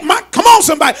 Come on,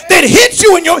 somebody, that hits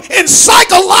you and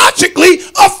psychologically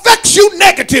affects you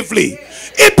negatively.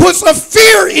 It puts a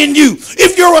fear in you.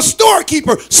 If you're a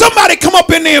storekeeper, somebody come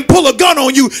up in there and pull a gun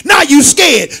on you. Now you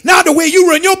scared. Now the way you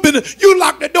run your business, you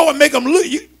lock the door and make them look.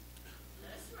 You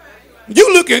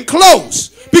looking close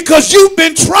because you've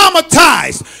been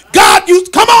traumatized.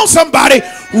 Come on, somebody.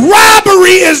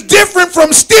 Robbery is different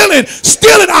from stealing.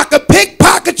 Stealing, I could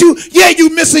pickpocket you. Yeah,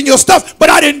 you missing your stuff, but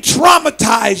I didn't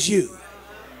traumatize you.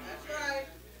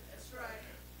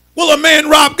 Will a man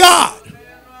rob God?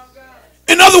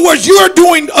 In other words, you are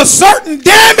doing a certain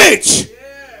damage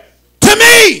to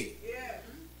me.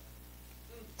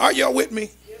 Are y'all with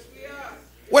me?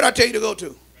 What did I tell you to go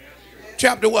to?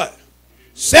 Chapter what?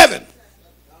 7.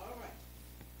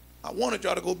 I wanted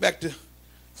y'all to go back to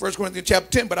 1 Corinthians chapter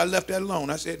 10, but I left that alone.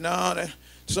 I said, no,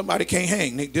 somebody can't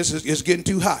hang. This is getting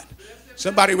too hot.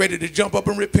 Somebody ready to jump up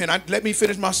and repent. Let me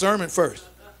finish my sermon first.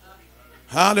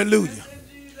 Hallelujah.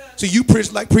 See, you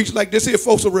preach like this here,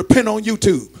 folks will repent on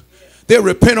YouTube. They'll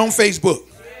repent on Facebook.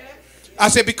 I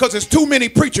said because there's too many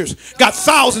preachers, got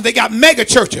thousands, they got mega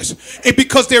churches. And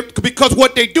because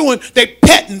what they're doing, they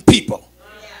petting people.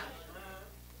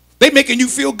 They making you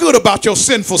feel good about your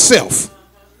sinful self.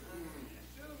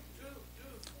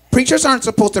 Preachers aren't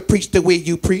supposed to preach the way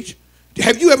you preach.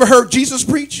 Have you ever heard Jesus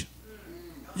preach?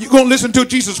 You're going to listen to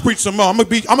Jesus preach some more. I'm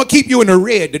going to keep you in the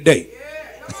red today.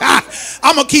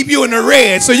 I'm going to keep you in the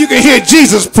red so you can hear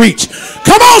Jesus preach.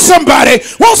 Come on, somebody.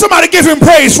 Won't somebody give him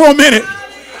praise for a minute?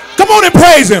 Come on and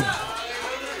praise him.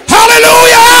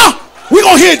 Hallelujah. We're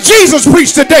going to hear Jesus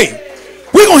preach today.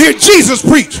 We're going to hear Jesus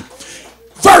preach.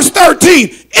 Verse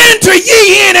 13. Enter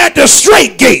ye in at the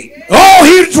straight gate.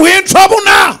 Oh, we're in trouble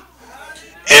now.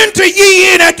 Enter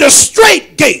ye in at the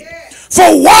straight gate.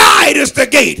 For wide is the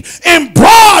gate, and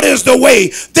broad is the way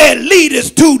that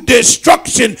leadeth to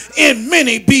destruction, and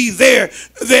many there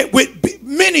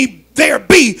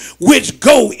be which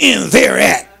go in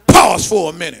thereat. Pause for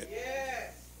a minute.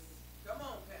 Yes. Come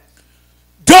on, Pastor.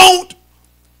 Don't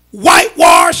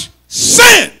whitewash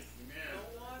sin.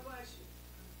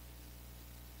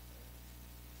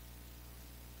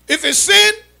 If it's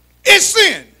sin, it's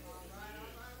sin.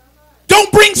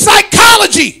 Don't bring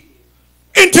psychology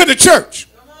into the church.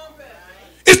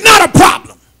 It's not a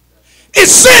problem.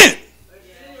 It's sin.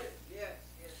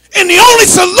 And the only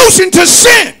solution to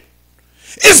sin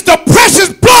is the precious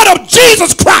blood of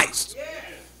Jesus Christ.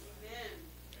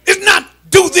 It's not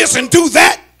do this and do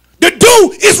that. The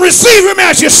do is receive him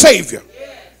as your Savior.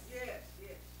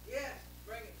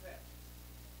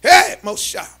 Hey, most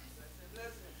shop.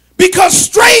 Because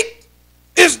straight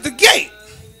is the gate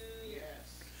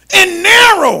and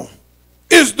narrow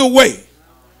is the way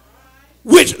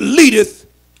which leadeth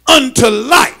unto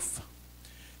life,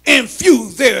 and few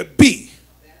there be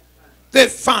that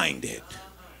find it.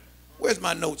 Where's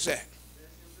my notes at?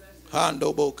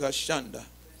 Handoboka shanda,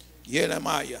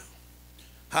 Yeremiah,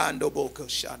 Handoboka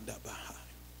shanda baha.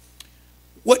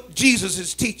 What Jesus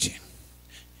is teaching,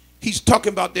 he's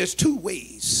talking about there's two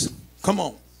ways. Come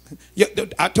on.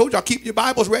 I told y'all keep your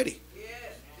Bibles ready.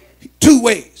 Two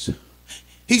ways.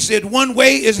 He said one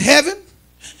way is heaven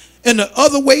and the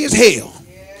other way is hell.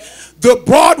 The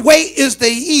broad way is the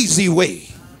easy way.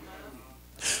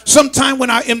 Sometime when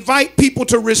I invite people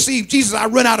to receive Jesus, I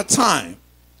run out of time.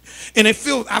 And I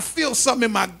feel something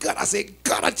in my gut. I say,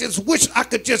 God, I just wish I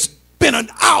could just spend an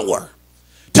hour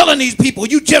telling these people,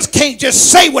 you just can't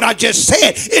just say what I just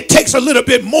said. It takes a little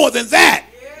bit more than that.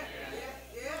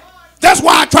 That's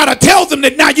why I try to tell them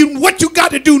that now what you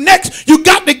got to do next, you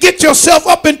got to get yourself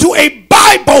up into a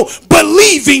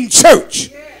Bible-believing church.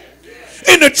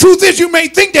 And the truth is, you may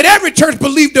think that every church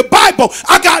believes the Bible.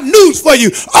 I got news for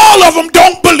you. All of them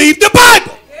don't believe the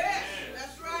Bible.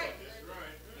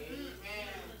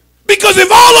 Because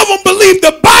if all of them believe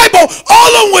the Bible,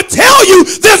 all of them would tell you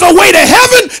there's a way to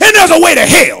heaven and there's a way to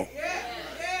hell.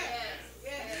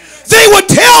 They would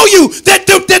tell you that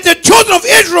the children of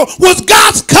Israel was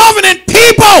God's covenant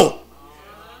people.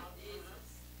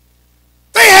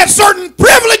 They had certain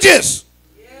privileges.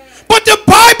 But the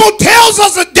Bible tells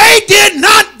us that they did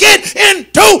not get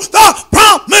into the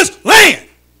promised land.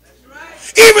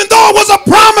 Even though it was a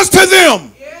promise to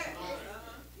them.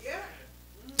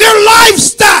 Their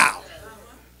lifestyle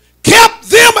kept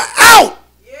them out.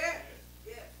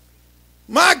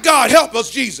 My God, help us,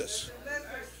 Jesus.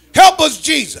 Help us,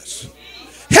 Jesus.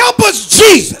 Help us,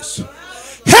 Jesus.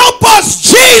 Help us,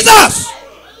 Jesus.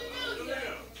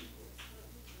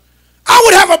 I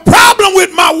would have a problem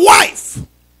with my wife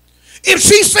if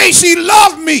she say she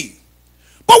loved me,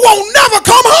 but won't never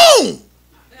come home.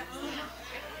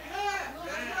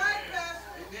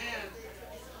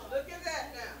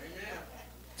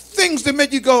 Things that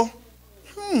make you go,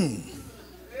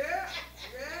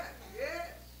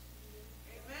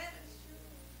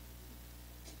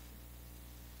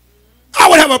 I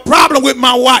would have a problem with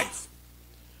my wife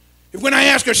if when I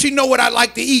ask her, she know what I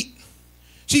like to eat.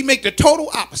 She make the total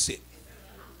opposite.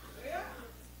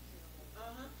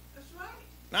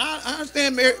 Now, I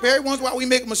understand every once in a while we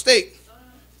make a mistake.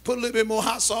 Put a little bit more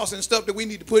hot sauce and stuff that we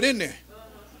need to put in there.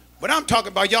 But I'm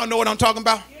talking about, y'all know what I'm talking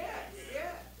about?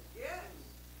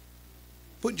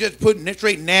 Just putting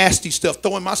straight nasty stuff,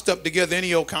 throwing my stuff together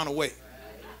any old kind of way.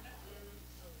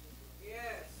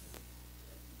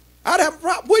 I'd have a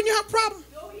problem. Wouldn't you have a problem?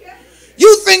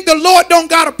 You think the Lord don't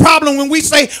got a problem when we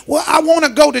say, well, I want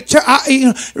to go to church.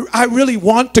 I really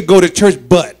want to go to church,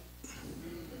 but.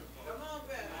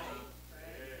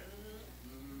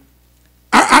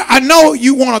 I know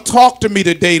you want to talk to me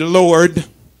today, Lord.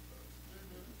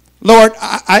 Lord,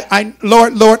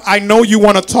 Lord, I know you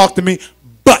want to talk to me,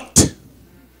 but.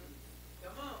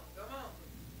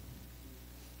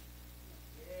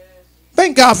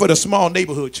 Thank God for the small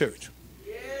neighborhood church.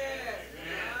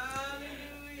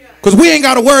 Because we ain't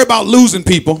got to worry about losing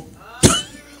people.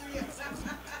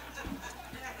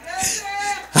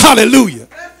 Hallelujah.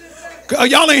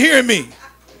 Y'all ain't hearing me.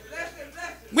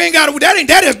 We ain't got to,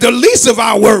 that is the least of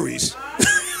our worries.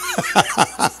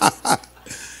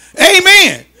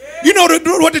 Amen. You know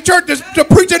what the church, the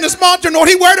preacher in the small church, know what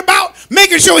he worried about?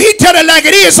 Making sure he tell it like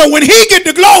it is, so when he get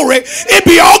the glory, it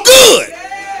be all good.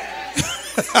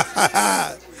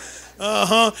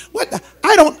 What?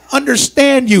 I don't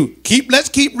understand you. Let's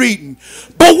keep reading.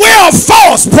 Beware of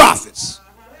false prophets.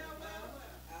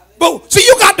 But see,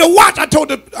 you got to watch. I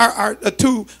told our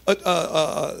two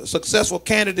successful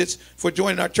candidates for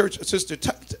joining our church, Sister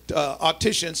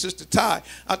Artisha and Sister Ty.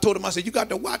 I told them, I said, you got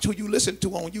to watch who you listen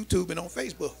to on YouTube and on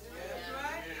Facebook.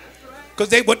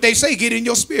 Because what they say get in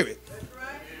your spirit.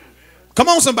 Come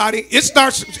on, somebody. It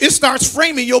starts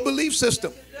framing your belief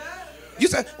system. You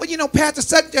say, well, you know, Pastor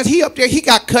such as he up there, he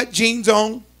got cut jeans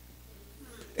on.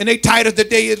 And they tight as the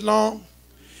day is long.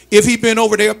 If he been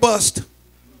over there, bust.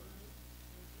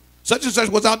 Such and such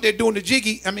was out there doing the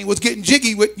jiggy. I mean, was getting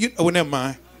jiggy with you. Oh, never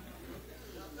mind.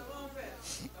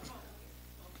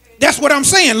 That's what I'm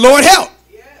saying. Lord help.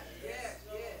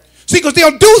 See, because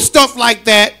they'll do stuff like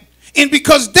that. And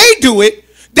because they do it,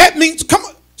 that means, come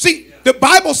on. See, the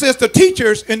Bible says the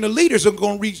teachers and the leaders are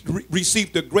going to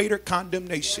receive the greater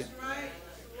condemnation.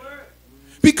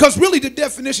 Because really the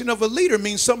definition of a leader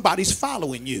means somebody's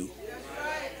following you.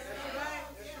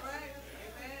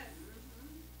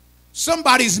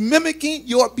 Somebody's mimicking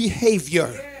your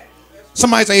behavior.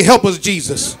 Somebody say, help us,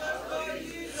 Jesus.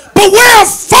 Beware of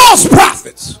false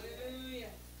prophets.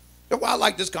 That's why I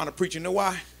like this kind of preaching. You know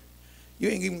why? You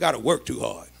ain't even got to work too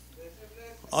hard.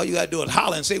 All you got to do is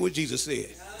holler and say what Jesus said.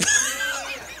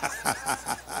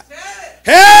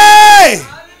 Hey!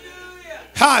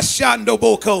 Ha-shando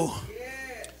boko.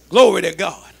 Glory to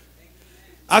God.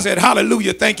 I said,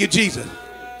 hallelujah. Thank you, Jesus.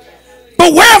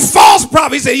 Beware of false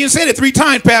prophets. He said, you said it 3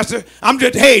 times, Pastor. I'm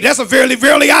just, hey, that's a verily,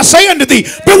 verily, I say unto thee.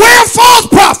 Beware of false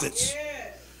prophets,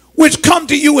 which come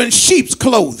to you in sheep's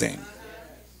clothing.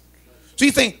 So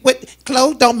you think, what,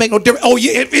 clothes don't make no difference. Oh,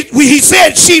 yeah, he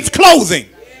said sheep's clothing.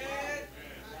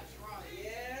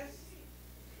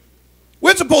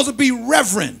 We're supposed to be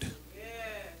reverend.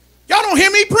 Y'all don't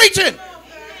hear me preaching.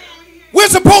 We're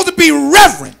supposed to be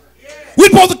reverend. We're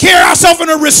supposed to carry ourselves in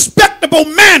a respectable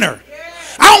manner.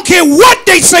 I don't care what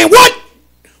they say.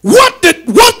 What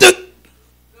the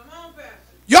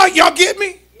y'all get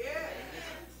me?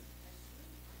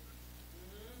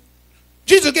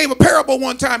 Jesus gave a parable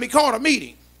one time. He called a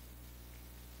meeting.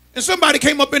 And somebody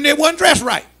came up in there, wasn't dressed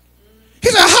right. He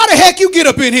said, how the heck you get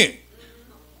up in here?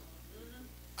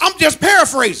 I'm just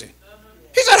paraphrasing.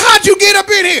 He said, how'd you get up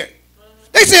in here?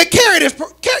 They said, carry this,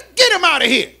 get him out of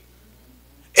here.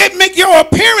 It make your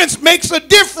appearance makes a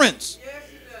difference.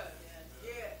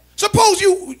 Suppose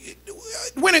you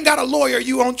went and got a lawyer,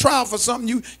 you on trial for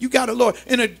something, you got a lawyer,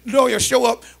 and a lawyer show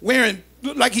up wearing,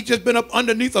 look like he just been up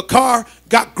underneath a car,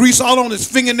 got grease all on his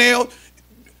fingernail,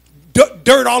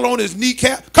 dirt all on his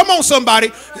kneecap. Come on,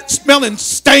 somebody, smelling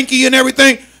stanky and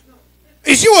everything.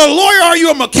 Is you a lawyer or are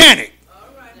you a mechanic?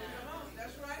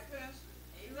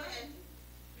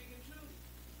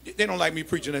 They don't like me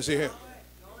preaching this here.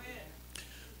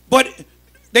 But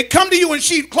they come to you in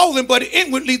sheep clothing, but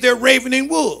inwardly they're ravening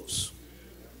wolves.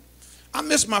 I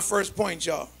missed my first point,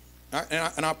 y'all.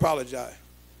 And I apologize.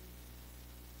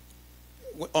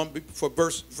 for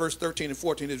verse 13 and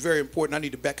 14 is very important. I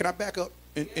need to back. Can I back up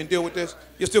and deal with this?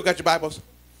 You still got your Bibles?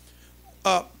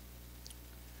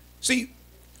 See,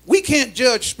 we can't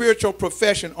judge spiritual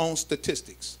profession on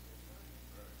statistics.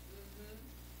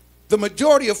 The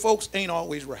majority of folks ain't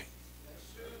always right.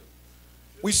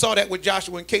 We saw that with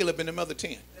Joshua and Caleb and them other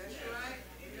 10.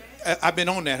 I've been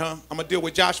on that, huh? I'm going to deal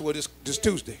with Joshua this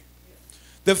Tuesday.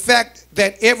 The fact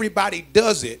that everybody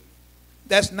does it,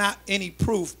 that's not any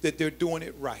proof that they're doing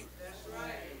it right. That's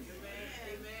right.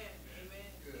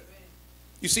 Amen.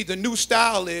 You see, the new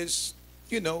style is,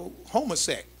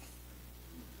 homosexual.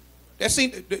 That's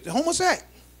the homosexual.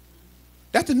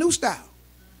 That's the new style.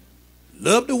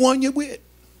 Love the one you're with.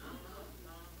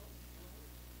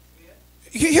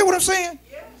 You hear what I'm saying?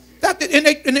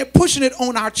 And they're pushing it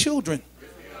on our children.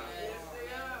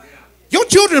 Your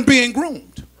children are being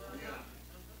groomed.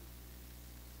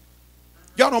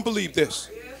 Y'all don't believe this.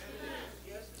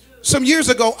 Some years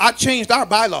ago, I changed our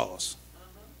bylaws.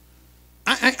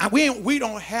 We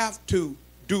don't have to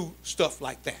do stuff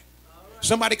like that.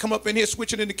 Somebody come up in here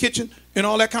switching in the kitchen and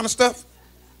all that kind of stuff.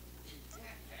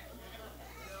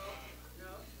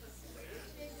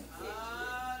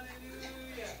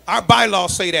 Our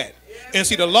bylaws say that. And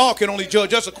see, the law can only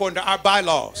judge us according to our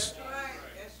bylaws.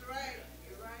 That's right.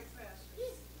 You're right,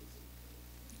 Pastor.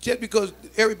 Just because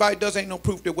everybody does ain't no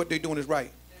proof that what they're doing is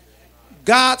right.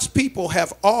 God's people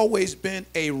have always been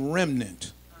a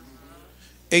remnant,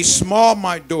 a small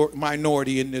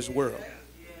minority in this world.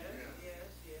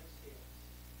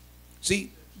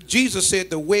 See, Jesus said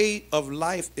the way of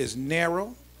life is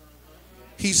narrow.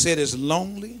 He said it's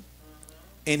lonely.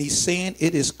 And he's saying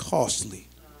it is costly.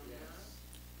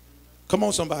 Come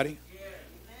on, somebody.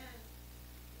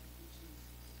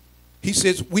 He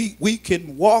says we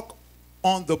can walk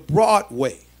on the broad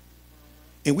way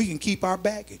and we can keep our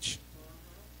baggage.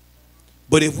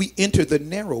 But if we enter the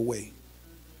narrow way,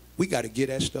 we got to get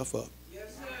that stuff up.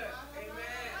 Yes, sir. Amen.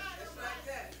 Just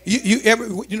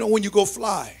like that. When you go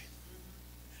fly,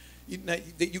 you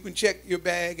can check your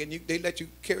bag and they let you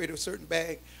carry a certain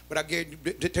bag. But I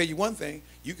guarantee to tell you one thing: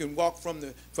 you can walk from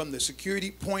the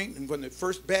security point and from the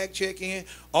first bag check in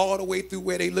all the way through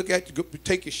where they look at you,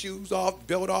 take your shoes off,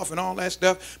 belt off, and all that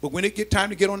stuff. But when it get time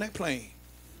to get on that plane,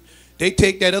 they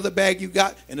take that other bag you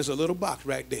got and there's a little box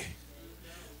right there.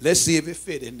 Let's see if it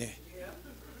fit in there.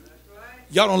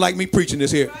 Y'all don't like me preaching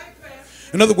this here.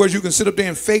 In other words, you can sit up there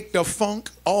and fake the funk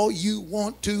all you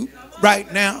want to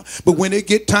right now. But when it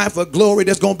get time for glory,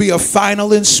 there's going to be a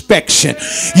final inspection.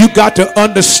 You got to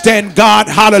understand God.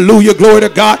 Hallelujah. Glory to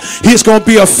God. He's going to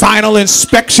be a final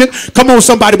inspection. Come on,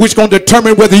 somebody, which is going to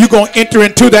determine whether you're going to enter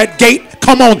into that gate.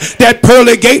 Come on, that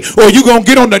pearly gate, or you're going to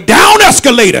get on the down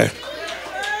escalator.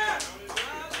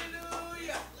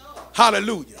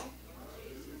 Hallelujah.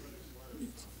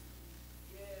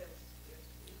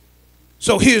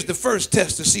 So here's the first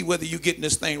test to see whether you're getting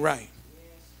this thing right.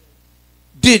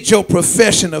 Did your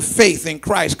profession of faith in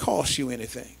Christ cost you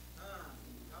anything?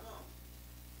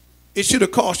 It should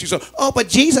have cost you so. Oh, but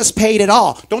Jesus paid it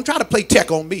all. Don't try to play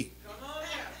tech on me.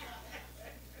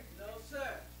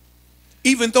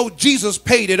 Even though Jesus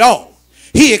paid it all,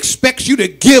 he expects you to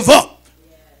give up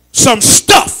some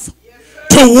stuff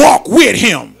to walk with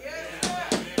him.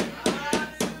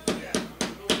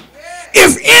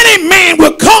 If any man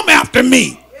will come after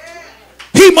me,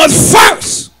 he must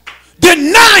first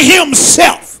deny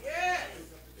himself,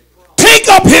 take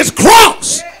up his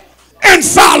cross, and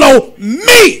follow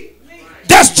me.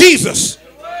 That's Jesus.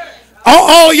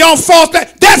 All y'all false,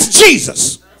 that's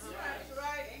Jesus.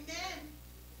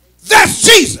 That's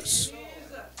Jesus.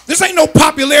 This ain't no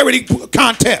popularity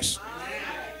contest.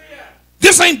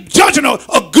 This ain't judging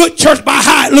a good church by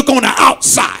how it look on the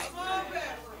outside.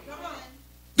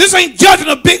 This ain't judging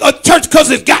a church because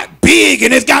it's got big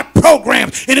and it's got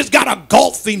programs and it's got a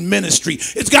golfing ministry.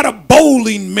 It's got a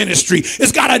bowling ministry.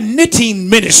 It's got a knitting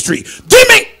ministry. Give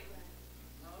me.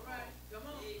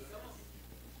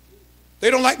 They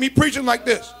don't like me preaching like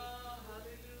this.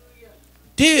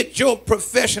 Did your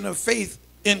profession of faith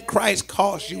in Christ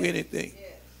cost you anything?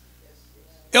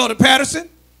 Elder Patterson,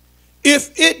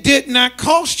 if it did not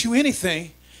cost you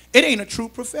anything, it ain't a true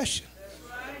profession.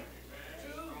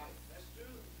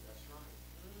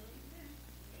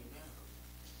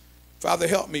 Father,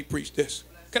 help me preach this.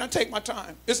 Can I take my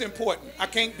time? It's important. I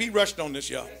can't be rushed on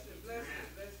this, y'all.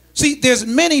 See, there's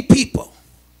many people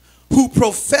who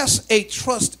profess a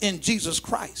trust in Jesus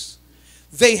Christ.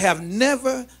 They have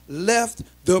never left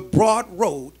the broad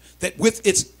road that with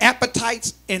its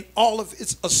appetites and all of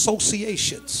its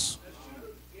associations.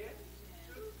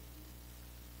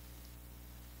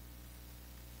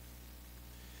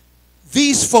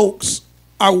 These folks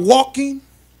are walking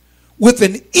with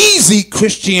an easy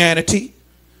Christianity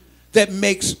that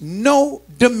makes no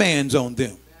demands on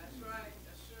them.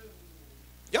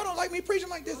 Y'all don't like me preaching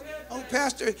like this? Oh,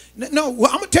 Pastor. No,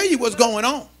 well, I'm going to tell you what's going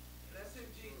on.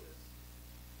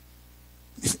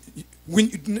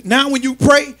 Now when you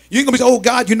pray, you ain't going to say, oh,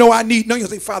 God, you know I need. No, you're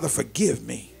going to say, Father, forgive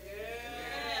me.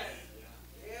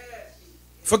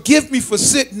 Forgive me for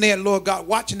sitting there, Lord God,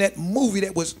 watching that movie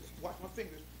that was, watch my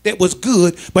fingers, that was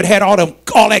good, but had all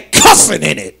that cussing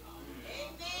in it.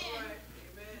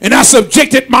 And I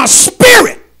subjected my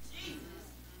spirit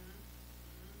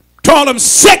to all them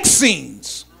sex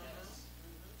scenes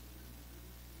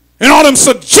and all them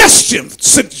suggestive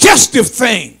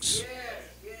things.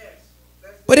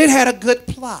 But it had a good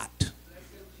plot.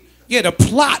 Yeah, the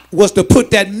plot was to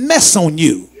put that mess on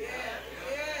you.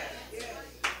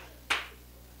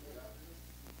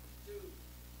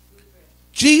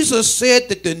 Jesus said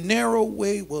that the narrow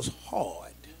way was hard.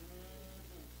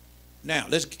 Now,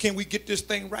 can we get this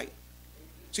thing right?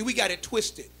 See, we got it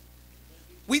twisted.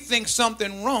 We think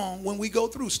something wrong when we go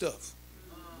through stuff.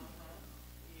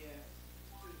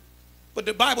 But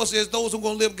the Bible says those who are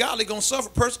going to live godly are going to suffer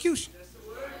persecution.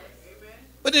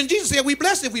 But then Jesus said we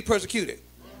blessed if we persecuted.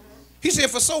 He said,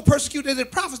 for so persecuted the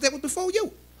prophets that were before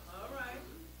you.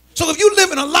 So if you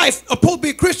live in a life supposed to be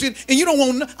a Christian and you don't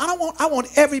want, I want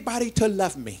everybody to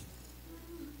love me.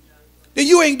 Then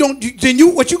you ain't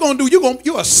what you gonna do?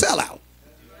 You're a sellout.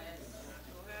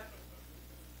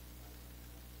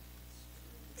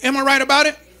 Am I right about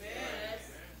it?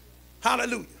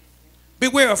 Hallelujah.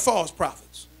 Beware of false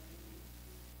prophets.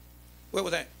 Where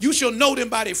was that? You shall know them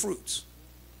by their fruits.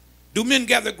 Do men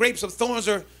gather grapes of thorns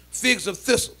or figs of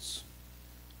thistles?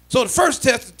 So the first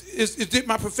test is did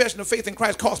my profession of faith in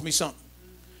Christ cost me something?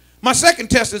 My second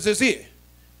test is this here.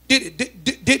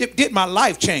 Did my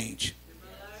life change?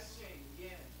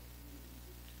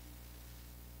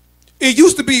 It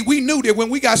used to be we knew that when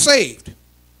we got saved,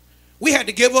 we had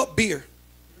to give up beer.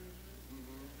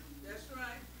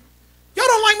 Y'all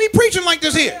don't like me preaching like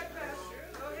this here.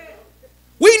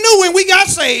 We knew when we got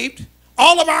saved,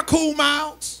 all of our Cool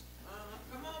Miles,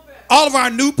 all of our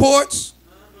Newports,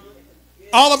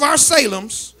 all of our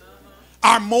Salems,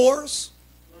 our Moors,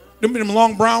 them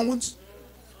long brown ones,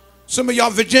 some of y'all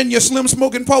Virginia Slim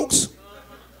smoking folks,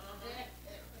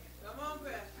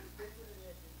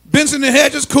 Benson and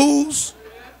Hedges Cools,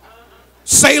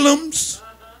 Salems,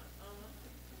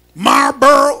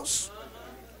 Marlboros,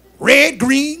 Red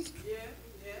Green.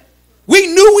 We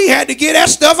knew we had to get that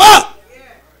stuff up.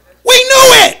 We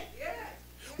knew it.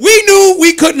 We knew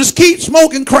we couldn't keep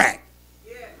smoking crack.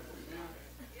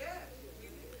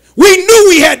 We knew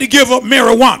we had to give up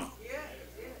marijuana.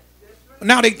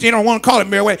 Now they don't want to call it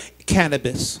marijuana.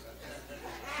 Cannabis.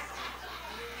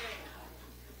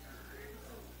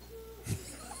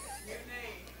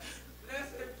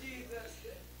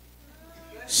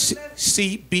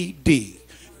 CBD.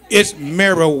 It's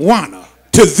marijuana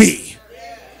to thee.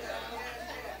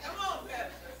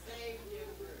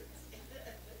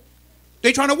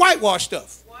 They trying to whitewash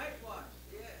stuff.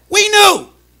 We knew.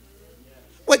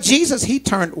 Well, Jesus, he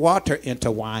turned water into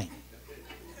wine.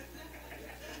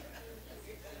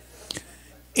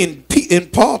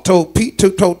 And Paul told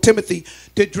Timothy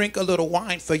to drink a little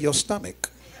wine for your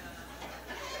stomach.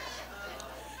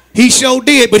 He sure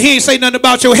did, but he ain't say nothing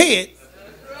about your head.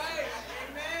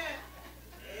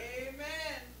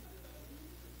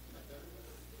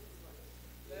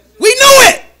 We knew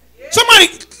it. Somebody,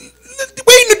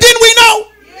 didn't we know?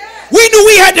 We knew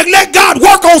we had to let God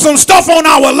work on some stuff on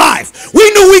our life. We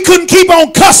knew we couldn't keep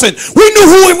on cussing. We knew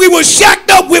who we were shacked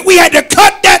up with. We had to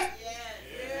cut that.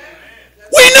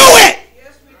 We knew it.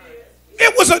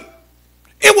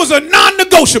 It was a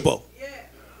non-negotiable. We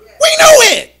knew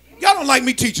it. Y'all don't like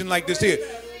me teaching like this here.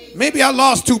 Maybe I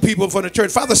lost 2 people from the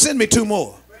church. Father, send me 2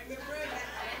 more.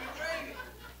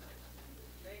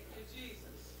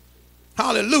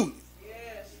 Hallelujah.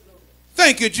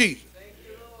 Thank you, Jesus.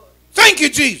 Thank you,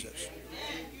 Jesus.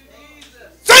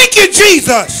 Thank you,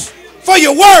 Jesus, for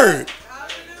your word.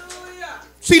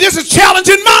 See, this is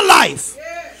challenging my life.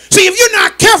 See, if you're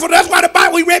not careful, that's why the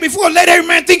Bible we read before, let every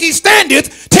man think he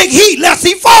standeth, take heed lest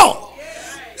he fall.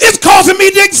 It's causing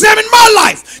me to examine my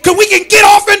life. Because we can get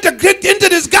off into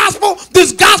this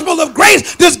gospel of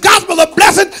grace, this gospel of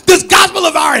blessing, this gospel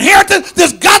of our inheritance,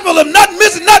 this gospel of nothing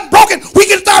missing, nothing broken. We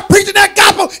can start preaching that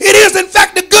gospel. It is, in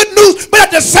fact, the good news. But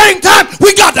at the same time,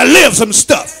 we got to live some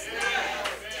stuff.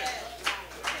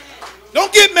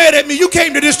 Don't get mad at me. You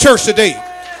came to this church today.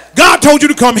 God told you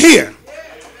to come here.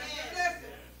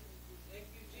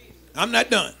 I'm not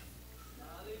done.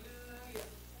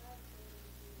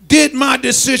 Did my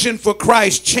decision for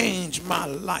Christ change my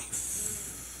life?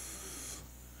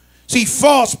 See,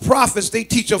 false prophets, they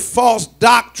teach a false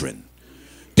doctrine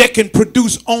that can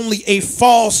produce only a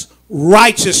false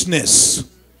righteousness.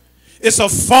 It's a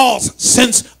false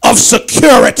sense of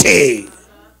security.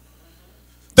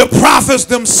 The prophets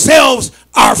themselves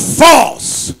are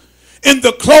false. And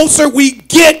the closer we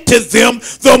get to them,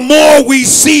 the more we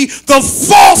see the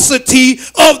falsity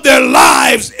of their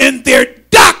lives and their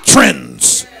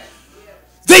doctrines.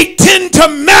 They tend to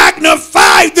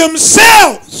magnify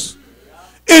themselves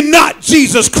and not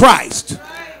Jesus Christ.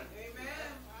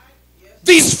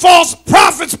 These false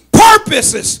prophets'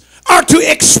 purposes are to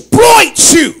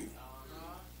exploit you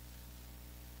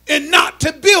and not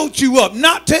to build you up,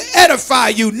 not to edify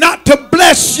you, not to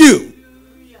bless you.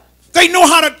 They know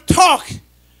how to talk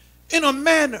in a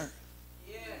manner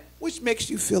which makes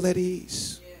you feel at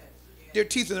ease. Their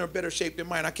teeth are in better shape than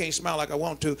mine. I can't smile like I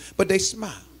want to, but they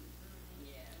smile.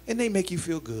 And they make you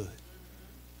feel good.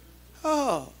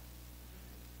 Oh.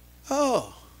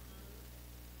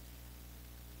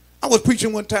 I was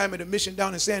preaching one time at a mission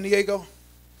down in San Diego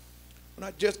when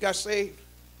I just got saved.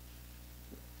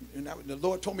 And the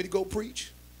Lord told me to go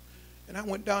preach. And I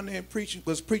went down there and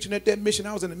was preaching at that mission.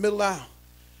 I was in the middle aisle.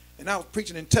 And I was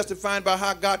preaching and testifying about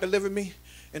how God delivered me.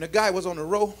 And the guy was on the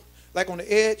row, like on the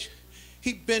edge.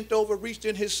 He bent over, reached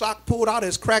in his sock, pulled out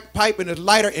his crack pipe and his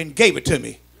lighter and gave it to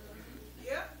me.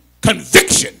 Yeah.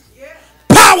 Conviction. Yeah.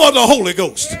 Power of the Holy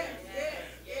Ghost. Yeah.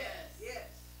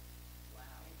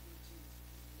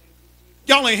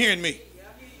 Y'all ain't hearing me.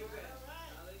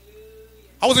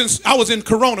 I was in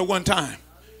Corona one time.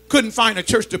 Couldn't find a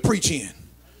church to preach in.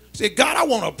 Said, God, I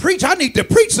want to preach. I need to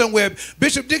preach somewhere.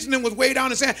 Bishop Dixon was way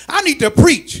down and saying, I need to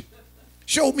preach.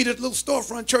 Showed me this little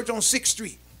storefront church on 6th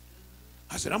Street.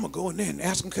 I said, I'm going to go in there and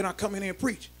ask them, can I come in here and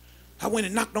preach? I went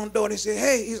and knocked on the door and they said,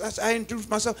 hey, I introduced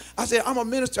myself. I said, I'm a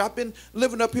minister. I've been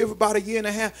living up here for about 1.5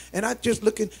 years. And I just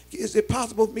looking, is it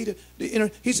possible for me to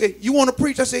he said, you want to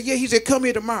preach? I said, yeah. He said, come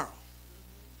here tomorrow.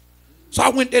 So I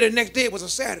went there the next day. It was a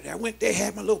Saturday. I went there,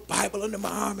 had my little Bible under my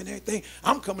arm and everything.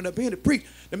 I'm coming up here to preach.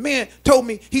 The man told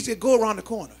me, he said, go around the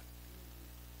corner.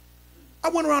 I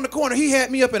went around the corner. He had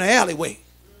me up in an alleyway.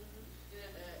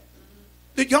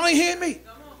 Did y'all ain't hear me?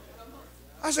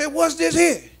 I said, what's this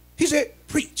here? He said,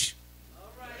 preach.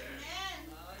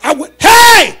 I went,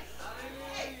 hey!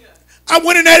 I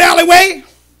went in that alleyway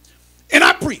and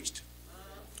I preached.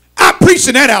 I preached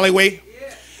in that alleyway.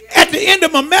 At the end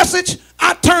of my message,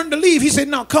 I turned to leave. He said,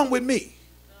 no, come with me.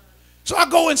 So I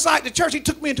go inside the church. He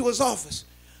took me into his office.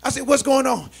 I said, what's going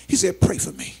on? He said, pray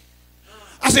for me.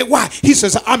 I said, why? He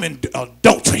says, I'm in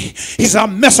adultery. He said,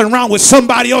 I'm messing around with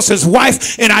somebody else's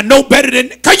wife, and I know better than,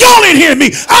 because y'all ain't hearing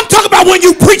me. I'm talking about when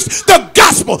you preach the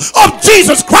gospel of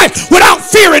Jesus Christ without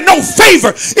fear and no favor.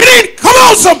 It ain't, come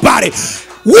on, somebody.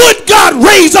 Would God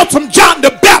raise up some John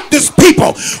the Baptist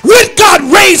people? Would God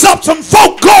raise up some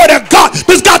folk, glory to God,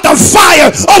 that's got the fire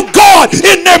of God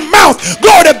in their mouth,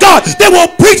 glory to God, that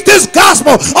will preach this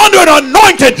gospel under an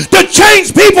anointing to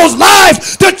change people's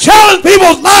lives, to challenge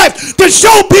people's lives, to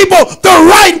show people the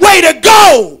right way to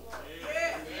go?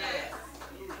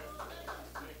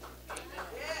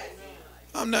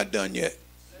 I'm not done yet.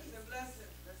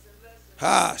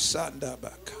 Ha,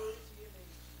 Sandabaka.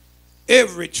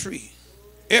 Every tree,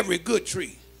 every good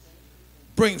tree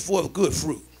brings forth good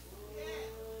fruit.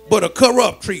 But a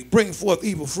corrupt tree brings forth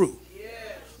evil fruit.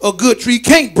 A good tree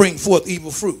can't bring forth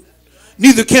evil fruit.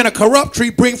 Neither can a corrupt tree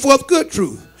bring forth good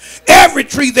fruit. Every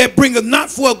tree that bringeth not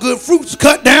forth good fruit is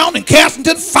cut down and cast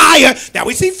into the fire. Now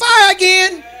we see fire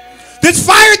again. This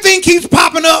fire thing keeps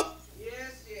popping up.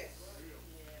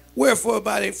 Wherefore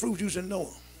by their fruit you shall know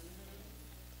them.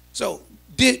 So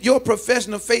did your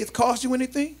profession of faith cost you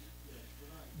anything?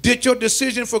 Did your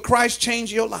decision for Christ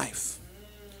change your life?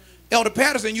 Elder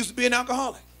Patterson used to be an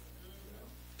alcoholic.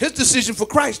 His decision for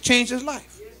Christ changed his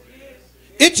life.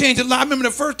 It changed his life. I remember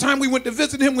the first time we went to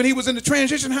visit him when he was in the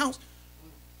transition house.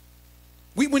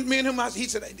 We went, me and him, he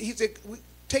said,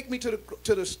 take me to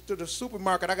the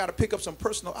supermarket. I got to pick up some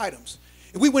personal items.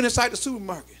 And we went inside the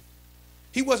supermarket.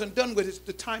 He wasn't done with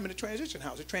the time in the transition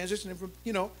house. He transitioned from,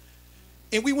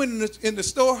 and we went in the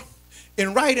store.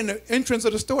 And right in the entrance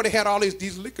of the store, they had all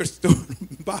these liquor store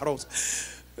bottles.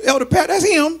 Elder Pat, that's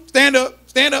him. Stand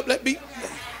up, let me.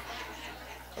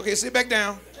 Okay, sit back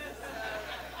down.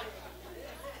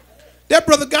 That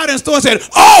brother got in the store and said,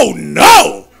 oh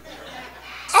no.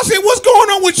 I said, what's going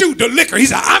on with you? The liquor. He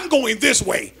said, I'm going this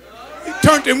way. He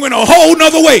turned and went a whole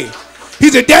nother way. He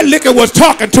said, that liquor was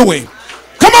talking to him.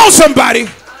 Come on, somebody.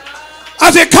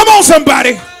 I said, come on,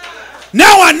 somebody.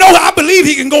 Now I believe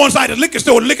he can go inside the liquor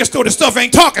store. The stuff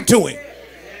ain't talking to him.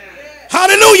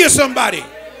 Hallelujah, somebody.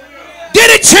 Did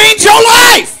it change your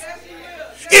life?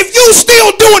 If you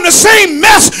still doing the same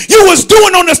mess you was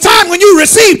doing on the time when you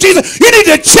received Jesus, you need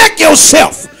to check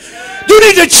yourself. You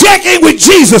need to check in with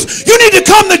Jesus. You need to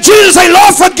come to Jesus and say,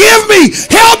 Lord, forgive me.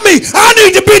 Help me. I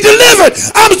need to be delivered.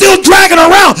 I'm still dragging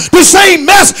around the same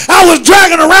mess I was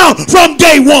dragging around from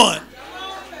day one.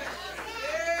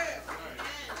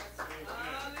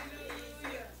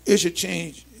 It should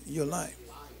change your life.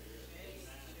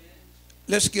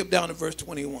 Let's skip down to verse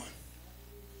 21.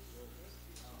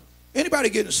 Anybody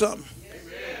getting something?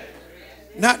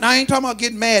 Now, I ain't talking about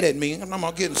getting mad at me. I'm talking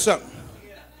about getting something.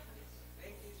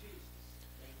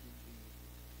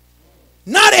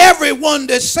 Not everyone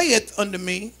that saith unto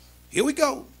me, here we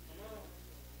go,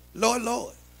 Lord,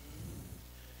 Lord,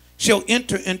 shall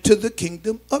enter into the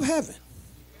kingdom of heaven.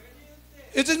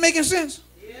 Is this making sense?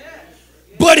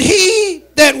 But he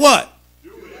that what?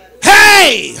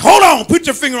 Hey, hold on. Put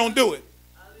your finger on do it.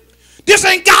 This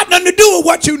ain't got nothing to do with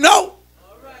what you know.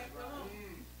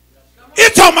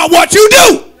 It's talking about what you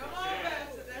do.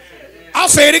 I'll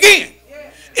say it again.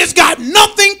 It's got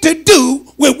nothing to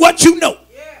do with what you know.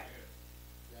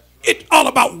 It's all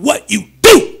about what you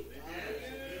do.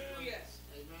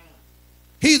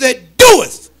 He that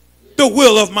doeth the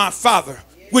will of my Father,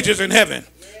 which is in heaven.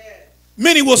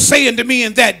 Many will say unto me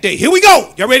in that day. Here we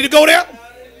go. Y'all ready to go there?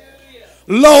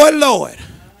 Lord, Lord,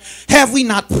 have we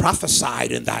not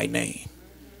prophesied in thy name?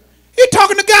 You're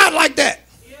talking to God like that.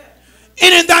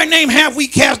 And in thy name have we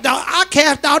cast out. I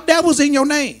cast out devils in your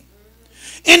name.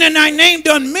 And in thy name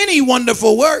done many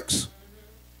wonderful works.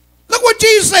 Look what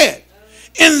Jesus said.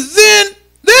 And then,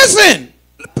 listen.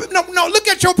 No, look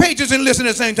at your pages and listen at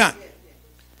the same time.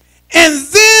 And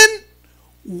then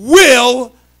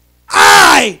will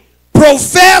I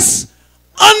profess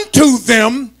unto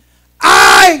them,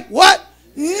 I, what?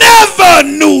 Never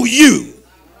knew you.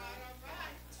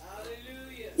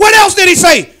 What else did he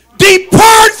say?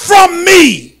 Depart from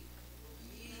me,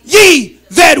 ye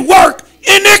that work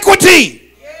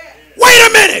iniquity. Wait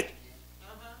a minute.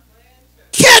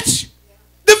 Catch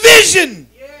the vision.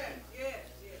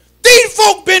 These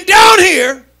folk been down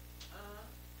here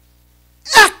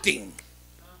acting.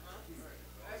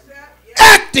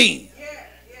 Acting.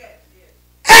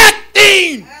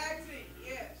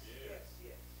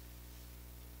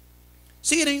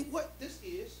 See, it ain't what this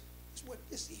is. It's what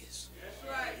this is.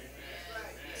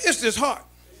 It's this heart.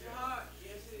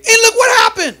 And look what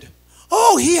happened.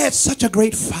 Oh, he had such a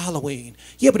great following.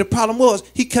 Yeah, but the problem was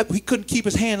he couldn't keep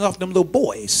his hands off them little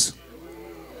boys.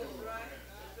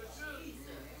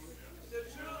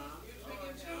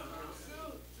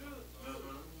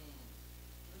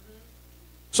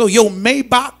 So your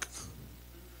Maybach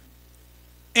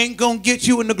ain't gonna get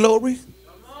you in the glory.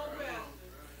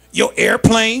 Your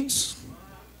airplanes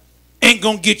ain't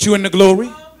gonna get you in the glory.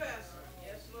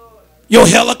 Your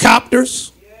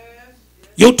helicopters,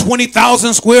 your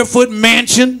 20,000 square foot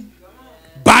mansion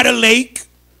by the lake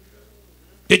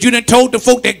that you done told the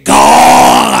folk that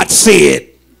God said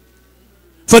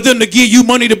for them to give you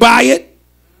money to buy it.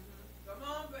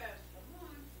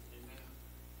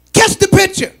 Catch the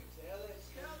picture.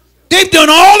 They've done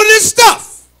all of this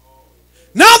stuff.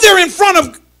 Now they're in front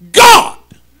of God.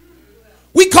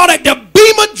 We call that the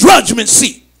Bema judgment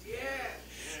seat.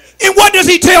 And what does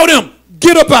he tell them?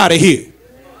 Get up out of here.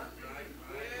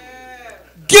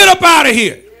 Get up out of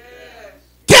here.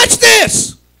 Catch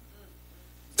this.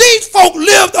 These folk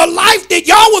lived a life that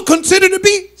y'all would consider to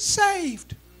be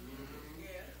saved.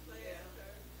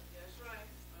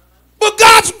 But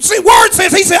God's word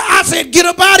says, he said, I said, get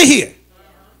up out of here.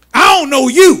 I don't know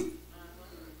you.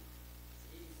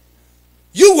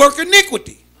 You work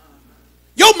iniquity.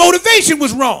 Your motivation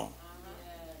was wrong.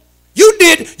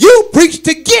 You preached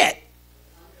to get.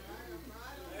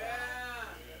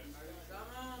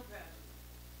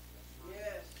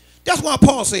 That's why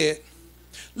Paul said,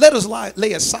 let us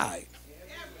lay aside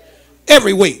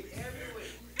every weight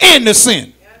and the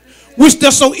sin which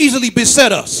does so easily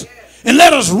beset us. And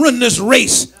let us run this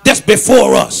race that's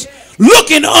before us,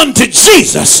 looking unto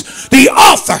Jesus, the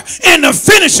author and the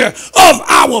finisher of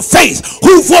our faith,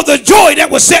 who for the joy that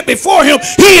was set before him,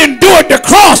 he endured the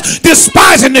cross,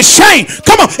 despising the shame.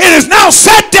 Come on, and is now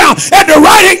sat down at the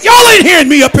right hand. Y'all ain't hearing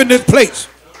me up in this place.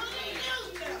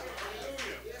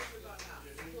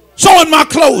 So in my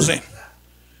closing,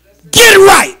 get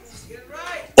right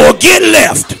or get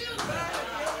left.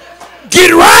 Get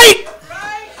right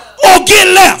or get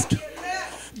left.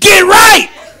 Get right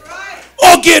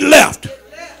or get left.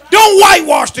 Don't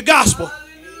whitewash the gospel.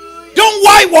 Don't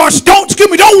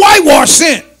whitewash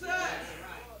sin.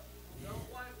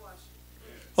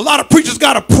 A lot of preachers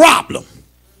got a problem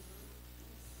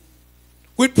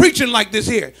with preaching like this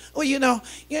here. Well, you know,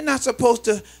 you're not supposed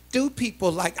to do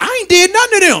people like, I ain't did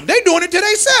none of them. They doing it to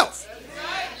themselves.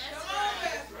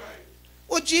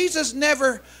 Well, Jesus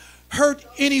never hurt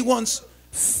anyone's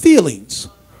feelings.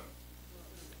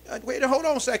 Wait, hold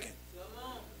on a second.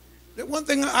 The one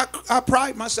thing I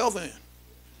pride myself in,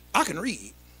 I can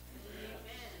read.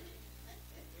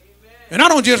 And I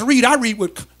don't just read, I read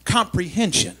with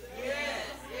comprehension.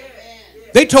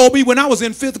 They told me when I was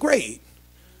in 5th grade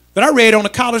that I read on a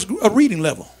college reading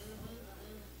level.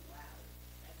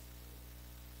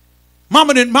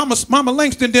 Mama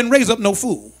Langston didn't raise up no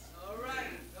fool.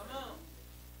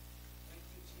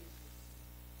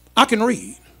 I can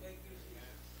read.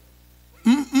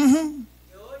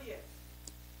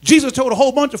 Jesus told a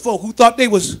whole bunch of folk who thought they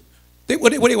were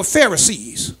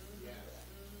Pharisees.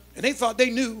 And they thought they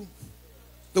knew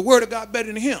the word of God better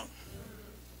than him.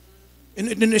 And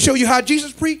then to show you how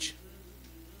Jesus preached,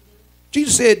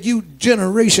 Jesus said, you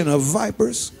generation of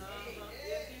vipers.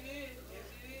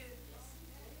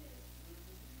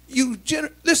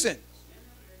 Listen.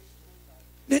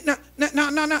 No.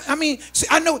 I mean, see,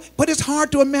 I know, but it's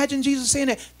hard to imagine Jesus saying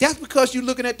that. That's because you're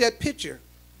looking at that picture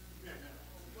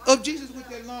of Jesus with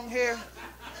that long hair.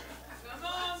 Come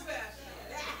on, Pastor.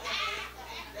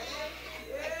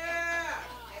 Yeah.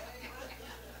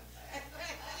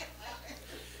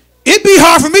 It'd be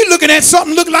hard for me looking at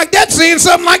something look like that, saying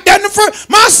something like that in the front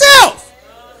myself.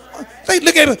 They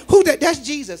look at me, who that? That's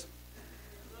Jesus.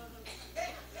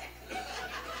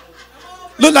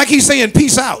 Look like he's saying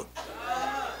peace out.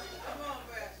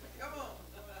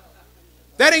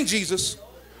 That ain't Jesus.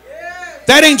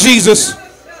 That ain't Jesus.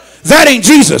 That ain't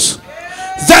Jesus.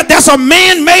 That's a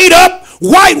man-made up,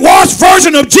 whitewashed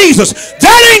version of Jesus.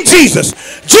 That ain't Jesus.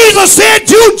 Jesus said,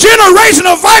 you generation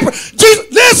of vipers.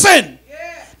 Listen.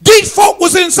 These folk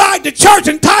was inside the church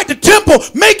and tied the temple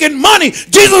making money.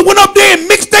 Jesus went up there and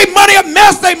mixed their money up,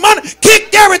 messed their money,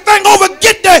 kicked everything over,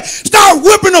 start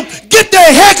whipping them, get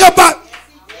their heck up out.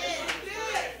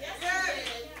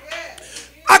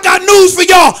 I got news for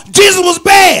y'all. Jesus was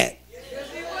bad.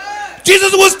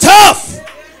 Jesus was tough.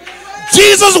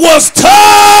 Jesus was tough.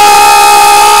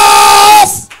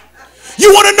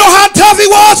 You want to know how tough he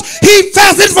was? He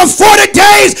fasted for 40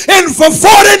 days and for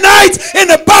 40 nights. And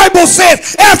the Bible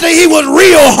says after he was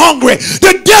real hungry,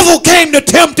 the devil came to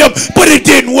tempt him, but it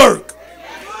didn't work.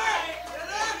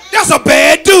 That's a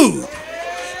bad dude.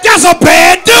 That's a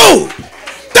bad dude.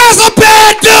 That's a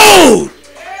bad dude.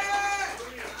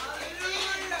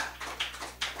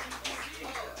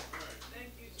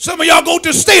 Some of y'all go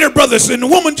to Stater Brothers and the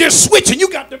woman just switching. You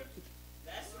got the...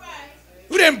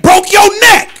 You done broke your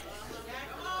neck.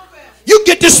 You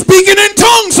get to speaking in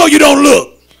tongues so you don't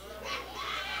look.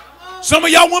 Some of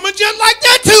y'all women just like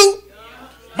that too.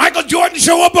 Michael Jordan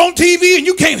show up on TV and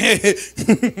you can't...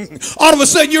 All of a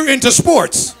sudden you're into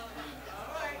sports.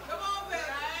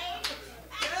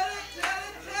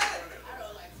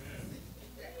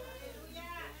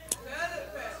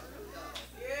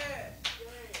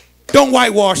 Don't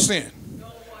whitewash sin.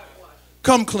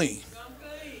 Come clean.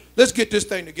 Let's get this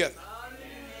thing together.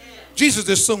 Jesus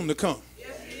is soon to come.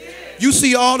 You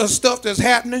see all the stuff that's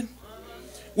happening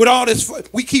with all this.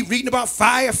 We keep reading about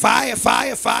fire, fire,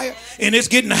 fire, fire, and it's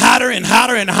getting hotter and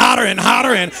hotter and hotter and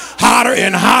hotter and hotter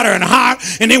and hotter and hotter.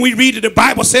 And then we read that the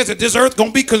Bible says that this earth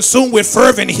gonna be consumed with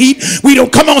fervent heat. We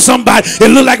don't, come on somebody,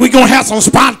 it look like we gonna have some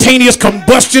spontaneous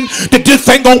combustion, that this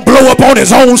thing gonna blow up on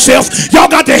its own self. Y'all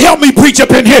got to help me preach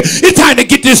up in here. It's time to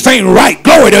get this thing right.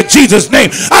 Glory to Jesus' name.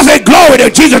 I said glory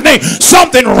to Jesus' name.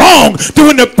 Something wrong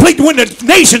doing the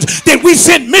nations that we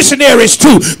sent missionaries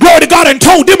to. Glory to God, and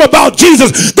told them about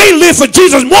Jesus. They live for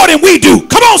Jesus more than we do.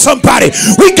 Come on somebody.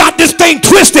 We got this thing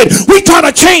twisted. We trying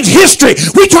to change history.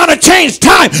 We trying to change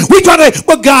time. We trying to,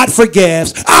 but God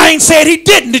forgives. I ain't said he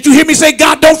didn't. Did you hear me say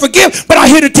God don't forgive? But I'm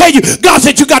here to tell you, God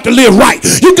said you got to live right.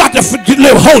 You got to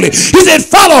live holy. He said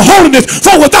follow holiness,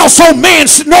 for without no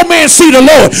man see the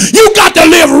Lord. You got to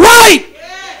live right.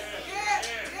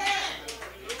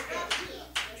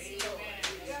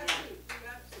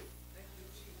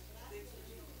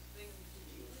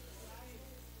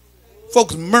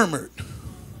 Folks murmured.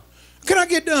 Can I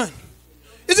get done?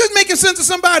 Is this making sense to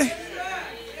somebody?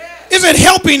 Is it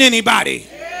helping anybody?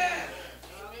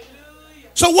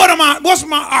 So what's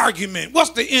my argument? What's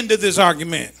the end of this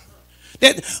argument?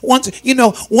 That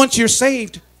once you're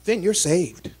saved, then you're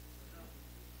saved.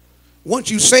 Once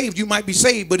you're saved, you might be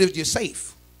saved, but if you're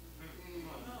safe.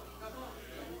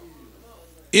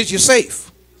 Is you safe?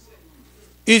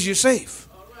 Is you safe?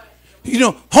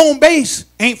 Home base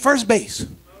ain't first base.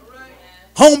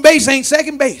 Home base ain't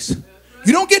second base.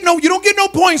 You don't get no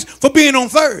points for being on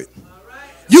third.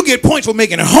 You get points for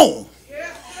making it home.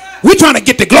 We're trying to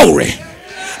get the glory.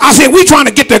 I said, we're trying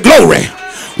to get the glory.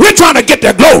 We're trying to get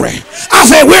the glory. I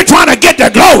said, we're trying to get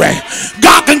the glory.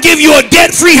 God can give you a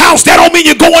debt-free house. That don't mean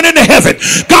you're going into heaven.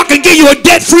 God can give you a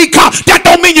debt-free car. That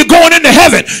don't mean you're going into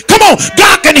heaven. Come on.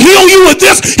 God can heal you with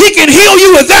this. He can heal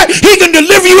you with that. He can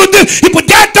deliver you with this. But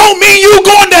that don't mean you're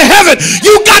going to heaven.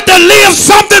 You got to live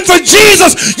something for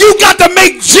Jesus. You got to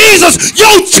make Jesus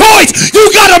your choice. You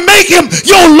got to make him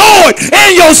your Lord and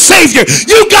your Savior.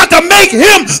 You got to make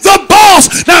him the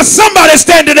boss. Now somebody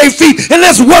stand to their feet and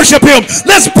let's worship him.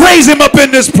 Let's praise him up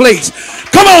in this place.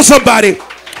 Come on, somebody.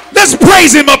 Let's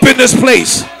praise him up in this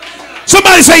place.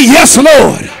 Somebody say, yes,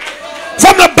 Lord.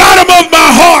 From the bottom of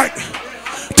my heart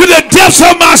to the depths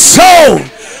of my soul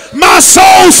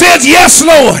says, yes,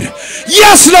 Lord.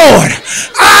 Yes, Lord.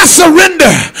 I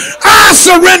surrender. I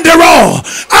surrender all.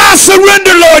 I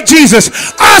surrender, Lord Jesus.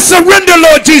 I surrender,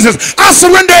 Lord Jesus. I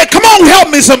surrender. Come on, help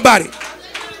me, somebody.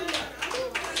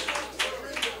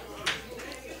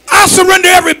 I surrender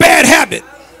every bad habit.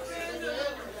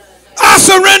 I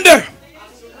surrender.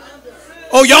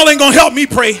 Oh, y'all ain't gonna help me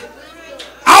pray.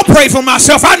 I'll pray for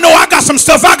myself. I know I got some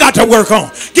stuff I got to work on.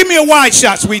 Give me a wide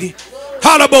shot, sweetie.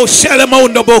 Help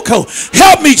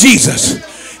me, Jesus.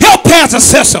 Help Pastor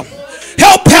Sessum.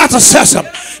 Help Pastor Sessum.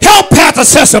 Help Pastor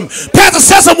Sessum. Pastor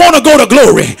Sessum want to go to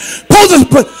glory.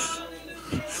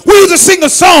 We used to sing a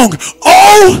song.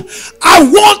 Oh, I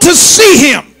want to see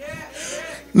him.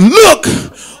 Look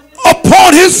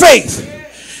upon his face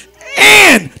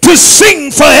and to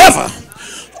sing forever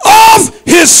of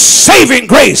his saving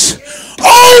grace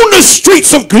on the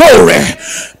streets of glory.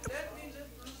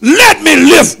 Let me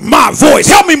lift my voice.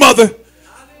 Help me, mother.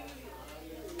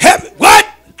 What?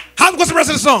 What's the rest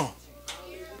of the song?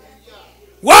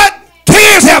 What?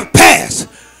 Tears have passed.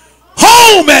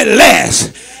 Home at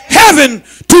last. Heaven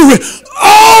to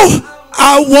oh,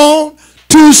 I want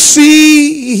to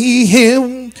see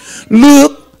him.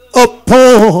 Look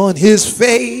upon his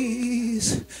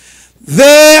face,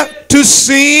 there to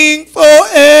sing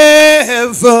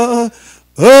forever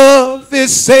of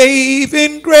his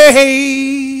saving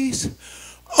grace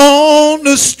on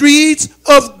the streets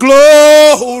of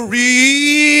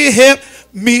glory. Help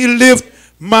me lift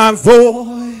my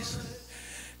voice.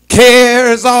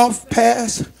 Cares off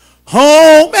past,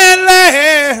 home and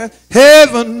land,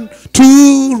 heaven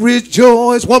to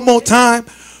rejoice. One more time.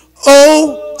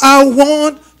 Oh, I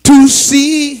want to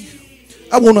see.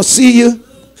 I want to see you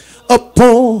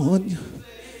upon you.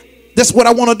 That's what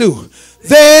I want to do.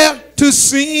 There to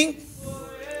sing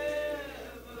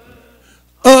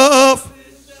of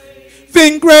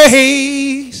in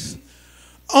grace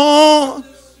on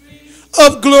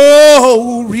of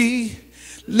glory.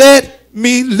 Let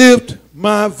me lift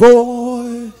my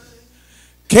voice.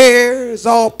 Cares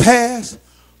all past,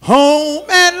 home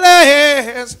at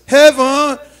last,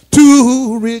 heaven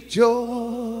to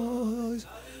rejoice.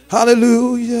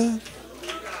 Hallelujah.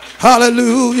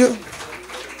 Hallelujah.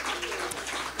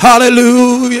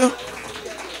 Hallelujah.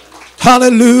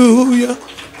 Hallelujah.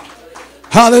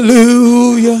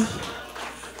 Hallelujah.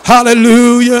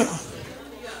 Hallelujah.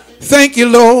 Thank you,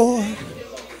 Lord.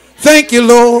 Thank you,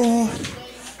 Lord.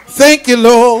 Thank you,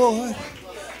 Lord.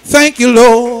 Thank you,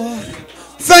 Lord.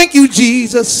 Thank you,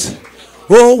 Jesus.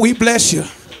 Oh, we bless you.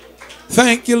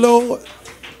 Thank you, Lord.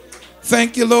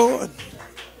 Thank you, Lord.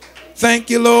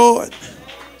 Thank you, Lord.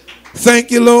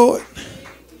 Thank you, Lord.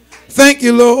 Thank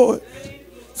you, Lord.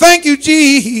 Thank you,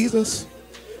 Jesus.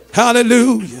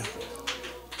 Hallelujah.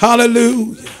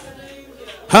 Hallelujah.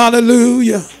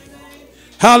 Hallelujah.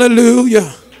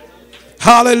 Hallelujah.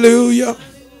 Hallelujah.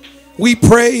 We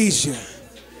praise you.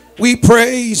 We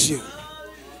praise you.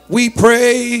 We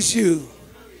praise you,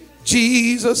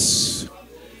 Jesus.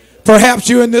 Perhaps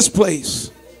you're in this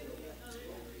place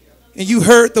and you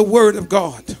heard the word of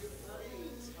God,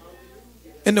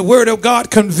 and the word of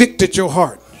God convicted your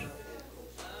heart.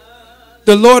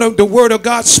 The word of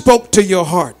God spoke to your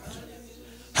heart.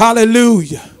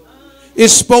 Hallelujah. It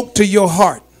spoke to your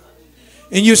heart.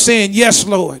 And you're saying, yes,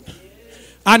 Lord,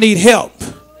 I need help.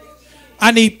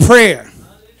 I need prayer.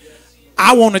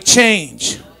 I want to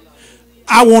change.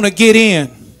 I want to get in.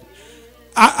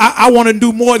 I want to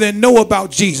do more than know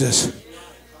about Jesus.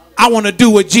 I want to do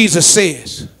what Jesus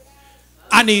says.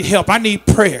 I need help. I need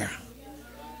prayer.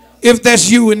 If that's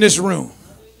you in this room,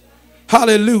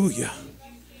 hallelujah.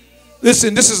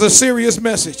 Listen, this is a serious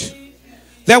message.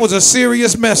 That was a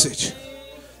serious message.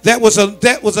 That was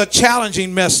a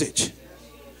challenging message.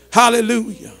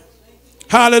 Hallelujah.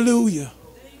 Hallelujah.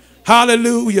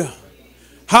 Hallelujah.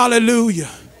 Hallelujah.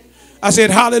 I said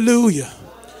hallelujah.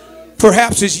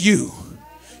 Perhaps it's you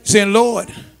saying,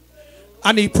 Lord,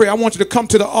 I need prayer. I want you to come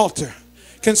to the altar.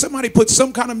 Can somebody put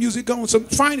some kind of music on?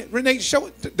 Find it. Renee, show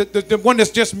it. The one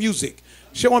that's just music.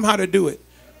 Show them how to do it.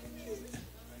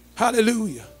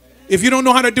 Hallelujah. If you don't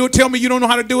know how to do it, tell me you don't know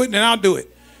how to do it, and then I'll do it.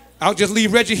 I'll just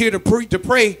leave Reggie here to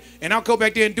pray, and I'll go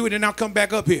back there and do it, and I'll come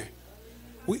back up here.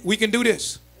 We can do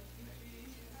this.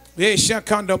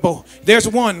 There's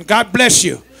one. God bless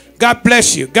you. God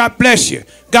bless you. God bless you.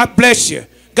 God bless you.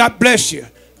 God bless you.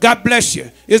 God bless you.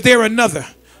 Is there another?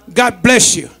 God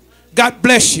bless you. God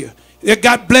bless you.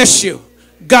 God bless you.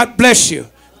 God bless you.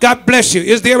 God bless you.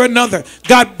 Is there another?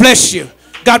 God bless you.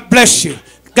 God bless you.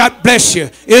 God bless you.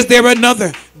 Is there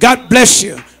another? God bless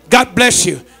you. God bless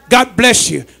you. God bless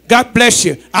you. God bless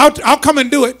you. I'll come and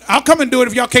do it. I'll come and do it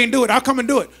if y'all can't do it. I'll come and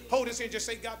do it. Hold this here and just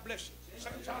say God bless you.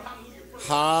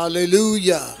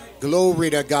 Hallelujah. Glory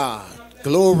to God.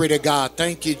 Glory to God.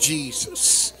 Thank you,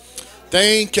 Jesus.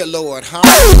 Thank you, Lord.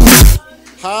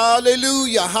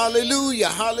 Hallelujah. Hallelujah.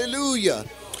 Hallelujah.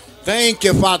 Thank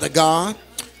you, Father God.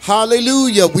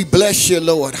 Hallelujah. We bless you,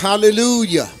 Lord.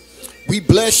 Hallelujah. We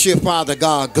bless you, Father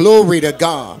God. Glory to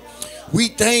God. We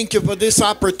thank you for this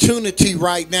opportunity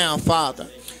right now, Father.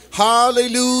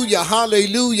 Hallelujah.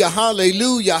 Hallelujah.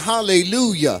 Hallelujah.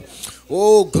 Hallelujah.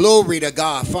 Oh, glory to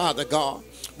God, Father God.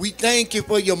 We thank you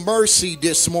for your mercy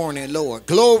this morning, Lord.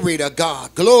 Glory to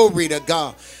God. Glory to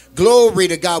God. Glory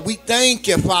to God. We thank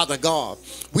you, Father God.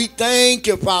 We thank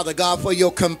you, Father God, for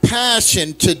your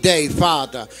compassion today,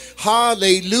 Father.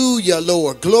 Hallelujah,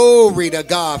 Lord. Glory to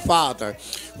God, Father.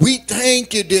 We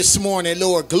thank you this morning,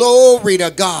 Lord. Glory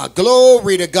to God.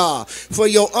 Glory to God for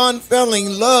your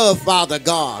unfailing love, Father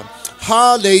God.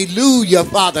 Hallelujah,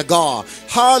 Father God.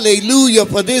 Hallelujah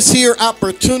for this here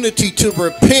opportunity to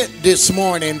repent this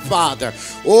morning, Father.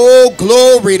 Oh,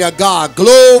 glory to God.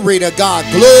 Glory to God.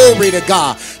 Glory to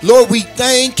God. Lord, we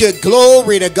thank you.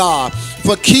 Glory to God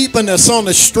for keeping us on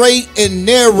the straight and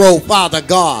narrow, Father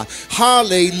God.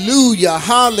 Hallelujah.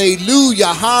 Hallelujah.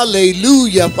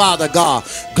 Hallelujah, Father God.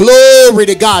 Glory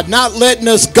to God. Not letting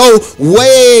us go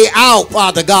way out,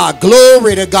 Father God.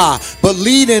 Glory to God. But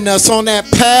leading us on that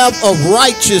path of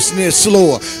righteousness,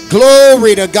 Lord.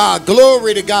 Glory to God.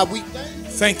 Glory to God. We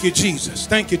thank you, Jesus.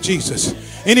 Thank you, Jesus.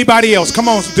 Anybody else? Come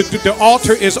on. The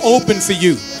altar is open for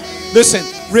you. Listen,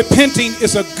 repenting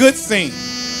is a good thing.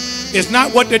 It's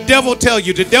not what the devil tell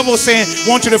you. The devil saying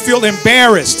want you to feel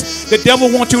embarrassed. The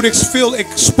devil wants you to feel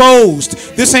exposed.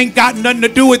 This ain't got nothing to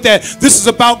do with that. This is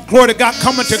about, glory to God,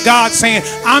 coming to God saying,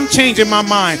 I'm changing my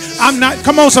mind. I'm not,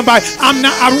 come on somebody,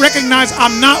 I recognize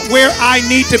I'm not where I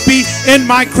need to be in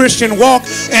my Christian walk,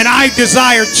 and I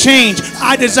desire change.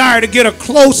 I desire to get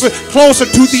closer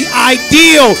to the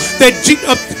ideal that,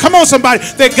 come on somebody,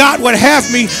 that God would have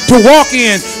me to walk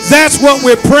in. That's what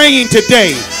we're praying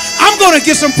today. I'm going to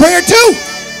get some prayer too.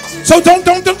 So don't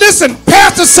listen.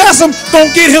 Pastor Sessum,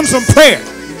 don't get him some prayer.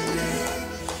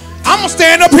 I'm going to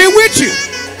stand up here with you.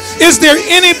 Is there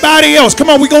anybody else? Come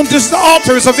on, the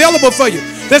altar is available for you.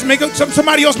 Let's make it.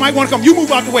 Somebody else might want to come. You move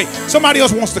out the way. Somebody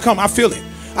else wants to come. I feel it.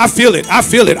 I feel it. I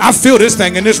feel it. I feel this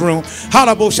thing in this room. Turn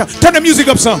the music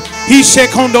up some. Let's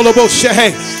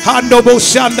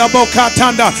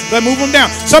move them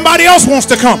down. Somebody else wants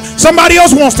to come. Somebody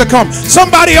else wants to come.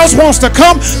 Somebody else wants to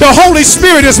come. The Holy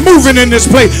Spirit is moving in this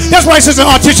place. That's why he says,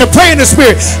 Artisha, pray in the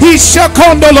Spirit.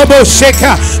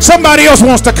 Somebody else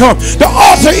wants to come. The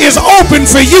altar is open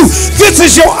for you. This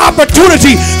is your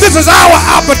opportunity. This is our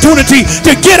opportunity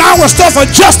to get our stuff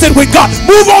adjusted with God.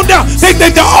 Move on down.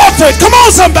 The altar. Come on,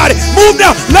 somebody, move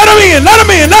down. Let him in. Let him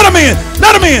in. Let him in.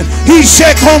 Let him in. He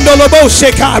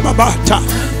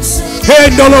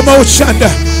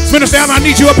Minister, I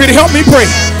need you up here to help me pray.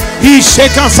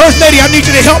 First Lady, I need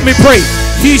you to help me pray.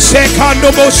 Yes,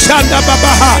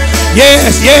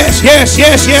 yes, yes, yes,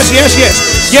 yes, yes, yes, yes.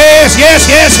 Yes, yes,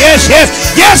 yes, yes, yes.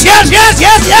 Yes, yes, yes,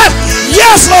 yes, yes.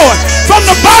 Yes, Lord. From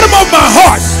the bottom of my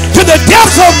heart to the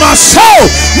depths of my soul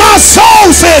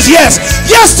says yes.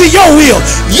 Yes to your will.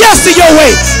 Yes to your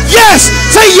way. Yes.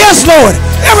 Say yes, Lord.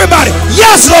 Everybody.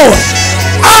 Yes, Lord.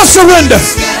 I surrender.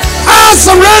 I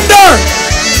surrender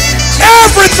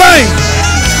everything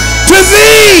to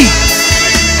thee,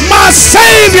 my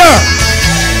Savior.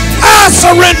 I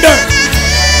surrender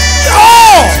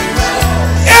all,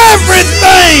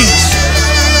 everything.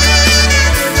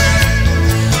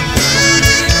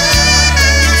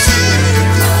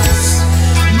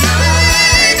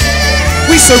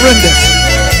 We surrender.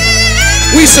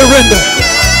 We surrender.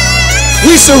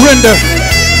 We surrender.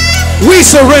 We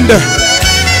surrender.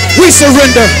 We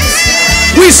surrender.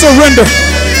 We surrender.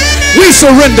 We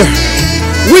surrender.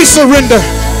 We surrender.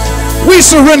 We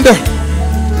surrender.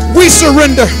 We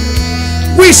surrender.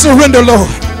 We surrender, Lord.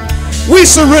 We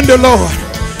surrender, Lord.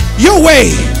 Your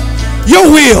way, your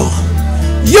will,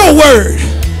 Your word.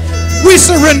 We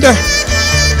surrender.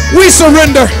 We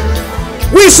surrender.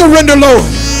 We surrender, Lord.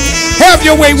 Have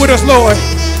your way with us, Lord.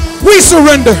 We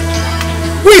surrender.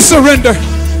 We surrender.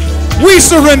 We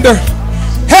surrender.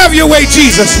 Have your way,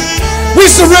 Jesus. We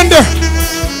surrender.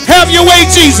 Have your way,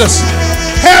 Jesus.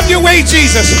 Have your way,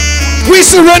 Jesus. We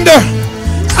surrender.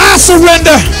 I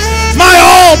surrender my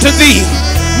all to thee.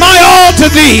 My all to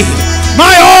thee.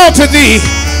 My all to thee.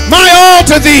 My all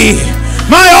to thee.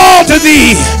 My all to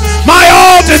thee. My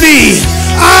all to thee.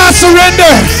 I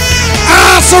surrender.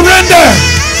 I surrender.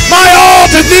 My all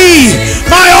to thee.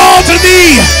 My all to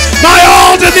thee. My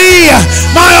all to thee.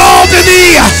 My all to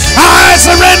thee. I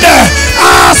surrender.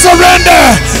 I surrender.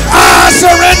 I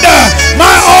surrender.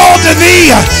 My all to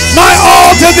thee. My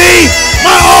all to thee.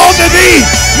 My all to thee.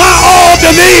 My all to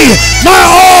thee. My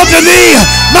all to thee.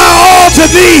 My all to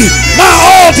thee. My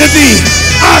all to thee.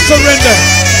 I surrender.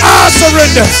 I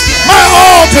surrender. My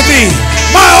all to thee.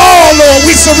 My all, Lord.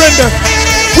 We surrender.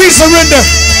 We surrender.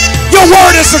 Your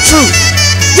word is the truth.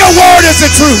 Your word is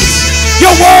the truth.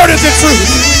 Your word is the truth.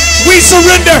 We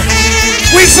surrender.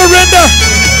 We surrender.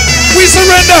 We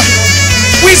surrender.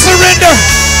 We surrender.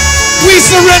 We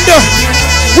surrender.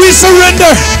 We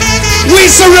surrender. We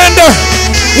surrender.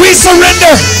 We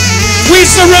surrender. We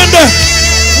surrender.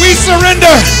 We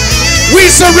surrender.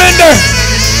 We surrender.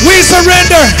 We surrender.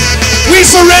 We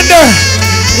surrender.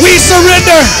 We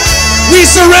surrender. We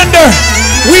surrender.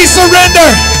 We surrender.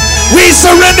 We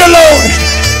surrender, Lord.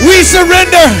 We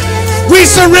surrender. We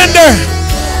surrender.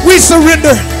 We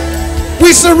surrender.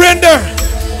 We surrender.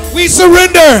 We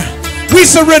surrender. We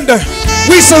surrender.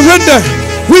 We surrender.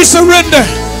 We surrender.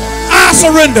 I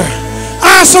surrender.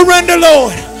 I surrender,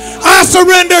 Lord. I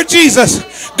surrender,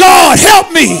 Jesus. God,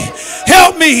 help me.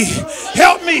 Help me.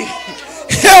 Help me.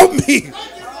 Help me.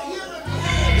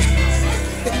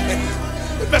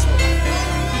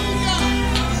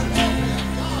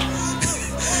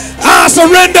 I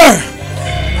surrender.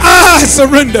 I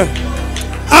surrender.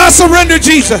 I surrender,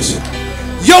 Jesus.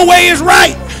 Your way is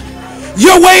right.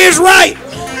 Your way is right.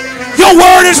 Your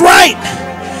word is right.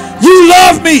 You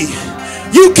love me.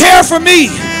 You care for me.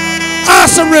 I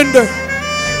surrender.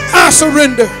 I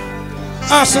surrender.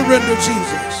 I surrender,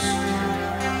 Jesus.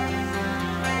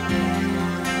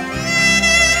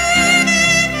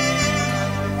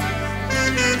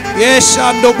 Yes,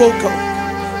 Shandoboko.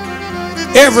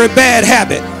 Every bad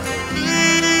habit,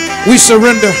 we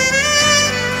surrender.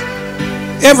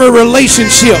 Every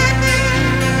relationship,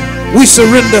 we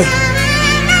surrender.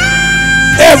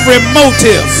 Every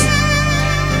motive,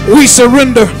 we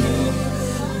surrender.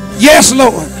 Yes,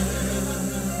 Lord.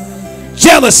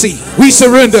 Jealousy, we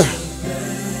surrender.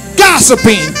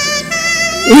 Gossiping,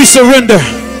 we surrender.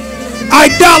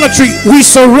 Idolatry, we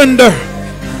surrender.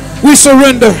 We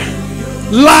surrender.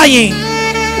 Lying,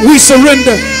 we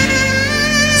surrender.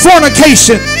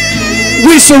 Fornication,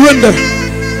 we surrender.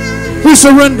 We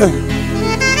surrender.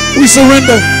 We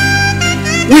surrender.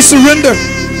 We surrender.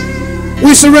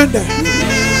 We surrender.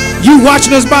 You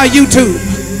watching us by YouTube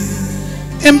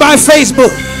and by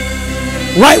Facebook,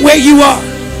 right where you are,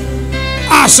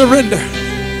 I surrender.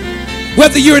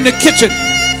 Whether you're in the kitchen,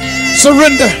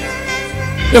 surrender.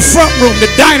 The front room,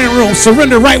 the dining room,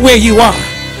 surrender right where you are.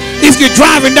 If you're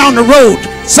driving down the road,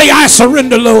 say, I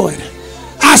surrender, Lord.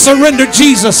 I surrender,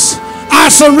 Jesus. I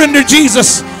surrender,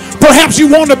 Jesus. Perhaps you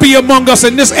want to be among us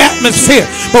in this atmosphere,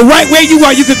 but right where you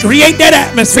are, you can create that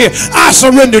atmosphere. I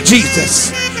surrender,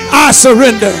 Jesus. I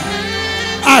surrender.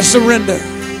 I surrender.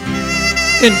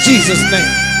 In Jesus'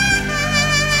 name.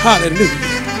 Hallelujah.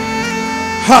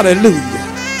 Hallelujah.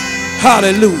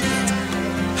 Hallelujah.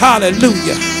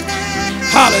 Hallelujah.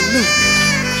 Hallelujah.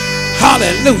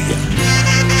 Hallelujah.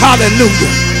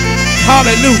 Hallelujah.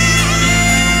 Hallelujah.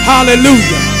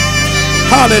 Hallelujah.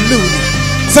 Hallelujah.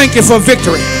 Thank you for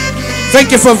victory.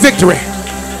 Thank you for victory.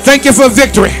 Thank you for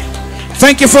victory.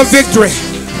 Thank you for victory.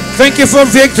 Thank you for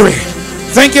victory.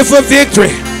 Thank you for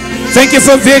victory. Thank you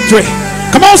for victory.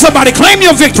 Come on, somebody, claim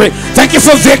your victory. Thank you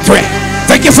for victory.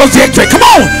 Thank you for victory. Come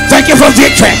on. Thank you for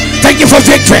victory. Thank you for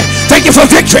victory. Thank you for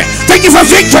victory. Thank you for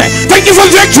victory. Thank you for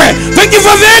victory. Thank you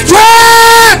for victory.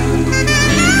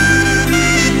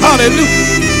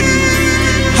 Hallelujah.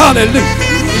 Hallelujah.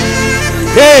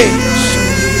 Hey.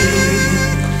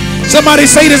 Somebody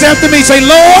say this after me. Say,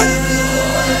 Lord,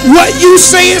 what you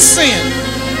say is sin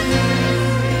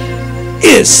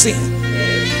is sin.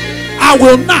 I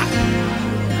will not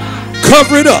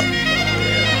cover it up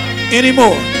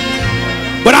anymore,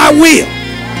 but I will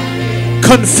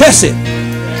confess it,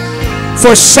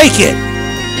 forsake it,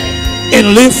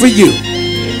 and live for you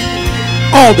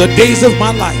all the days of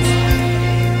my life.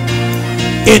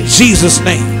 In Jesus'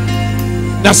 name.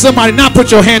 Now somebody now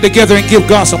put your hand together and give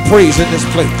God some praise in this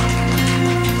place.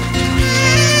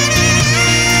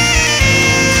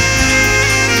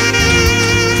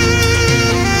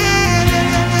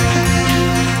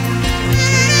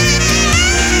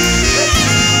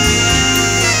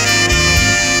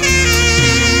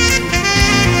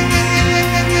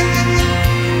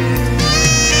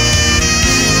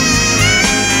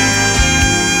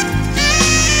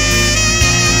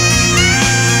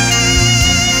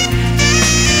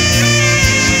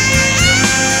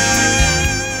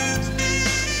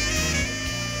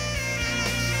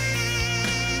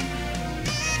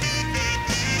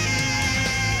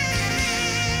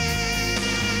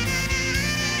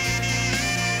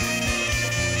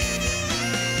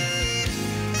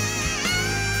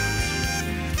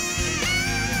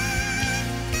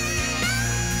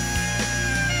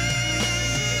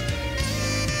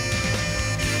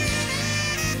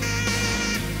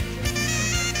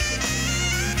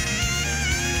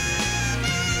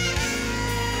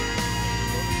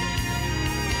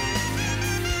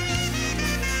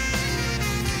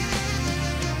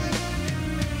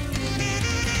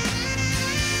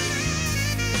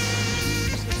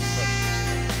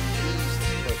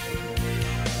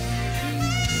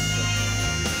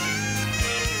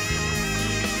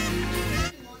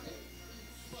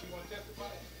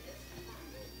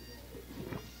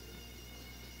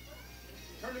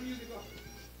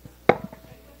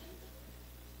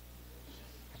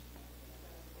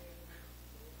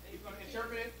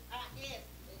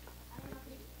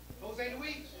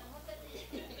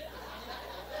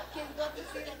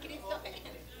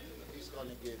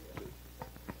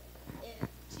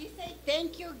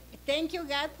 Thank you,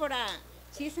 God, for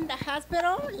she's in the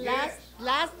hospital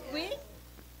last week.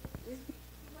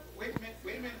 Wait a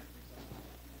minute.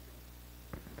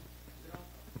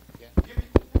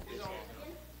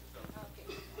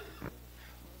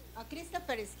 Oh,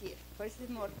 Christopher is here. First is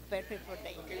more perfect for the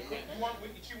okay, you want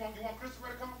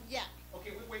Christopher to come? Yeah.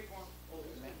 Okay, we wait for him.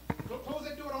 Close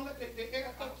that door. Don't let the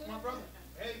air out, my brother.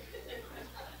 Hey.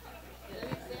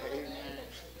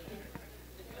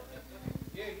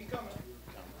 Yeah, he coming.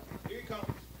 Here he comes.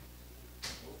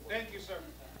 Thank you, sir.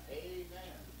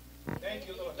 Amen. Thank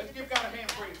you, Lord. Let's give God a hand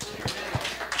praise.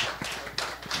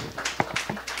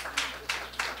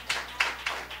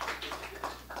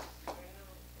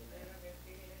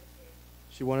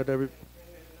 She wanted every.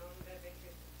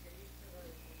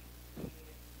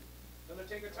 Let her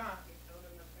take her time.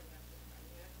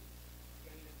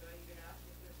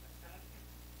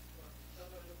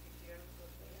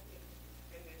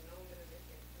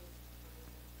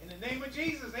 In the name of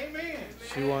Jesus, amen.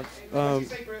 She wants. What you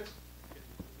say, Chris?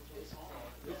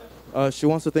 She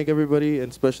wants to thank everybody, and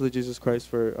especially Jesus Christ,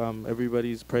 for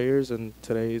everybody's prayers and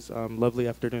today's lovely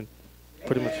afternoon.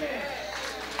 Pretty much.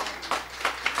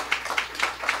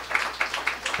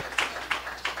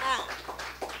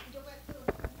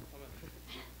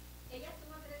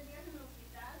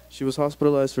 She was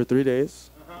hospitalized for 3 days.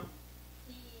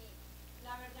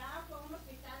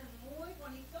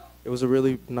 It was a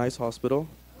really nice hospital.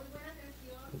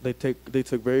 They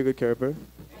took very good care of her.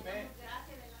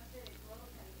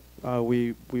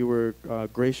 We were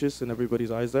gracious in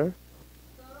everybody's eyes there.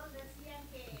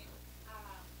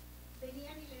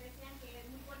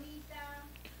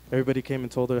 Everybody came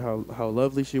and told her how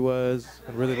lovely she was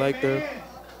and really liked her.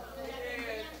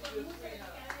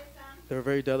 They were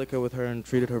very delicate with her and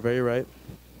treated her very right.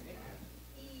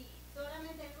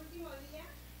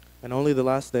 And only the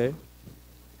last day,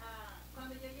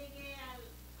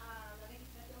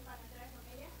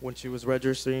 when she was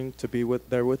registering to be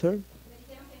there with her,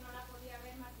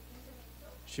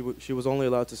 she was only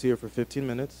allowed to see her for 15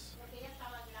 minutes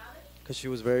because she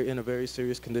was in a very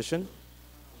serious condition.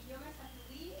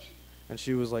 And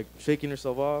she was like shaking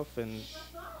herself off and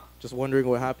just wondering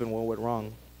what happened, what went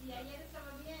wrong.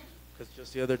 Because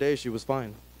just the other day she was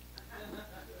fine.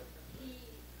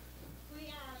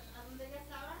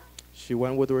 She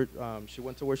went with her. She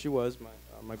went to where she was,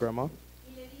 my grandma.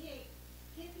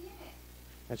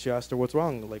 And she asked her, "What's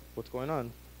wrong? Like, what's going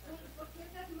on?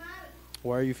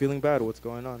 Why are you feeling bad? What's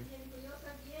going on?"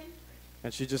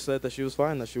 And she just said that she was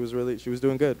fine, that she was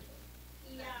doing good.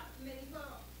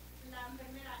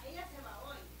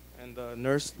 And the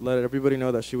nurse let everybody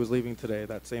know that she was leaving today,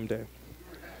 that same day.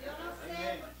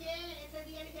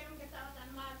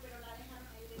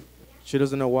 She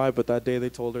doesn't know why, but that day they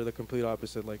told her the complete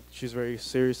opposite. Like, she's very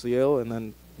seriously ill, and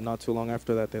then not too long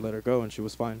after that, they let her go, and she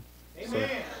was fine. So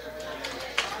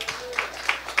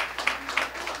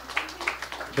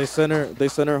they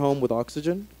sent her home with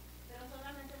oxygen.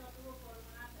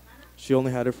 She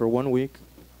only had it for 1 week.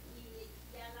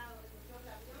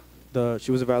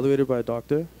 She was evaluated by a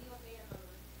doctor,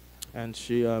 and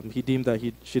he deemed that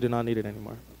she did not need it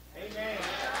anymore. Amen.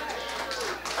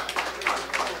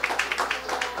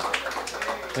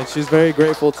 And she's very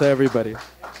grateful to everybody.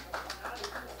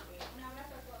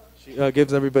 She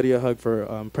gives everybody a hug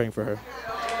for praying for her.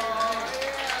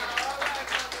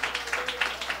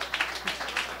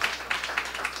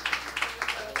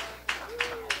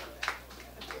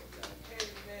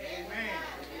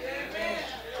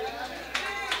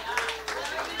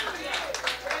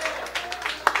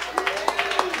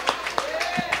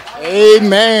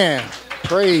 Amen.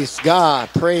 Praise God.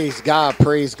 Praise God.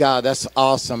 Praise God. That's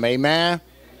awesome. Amen.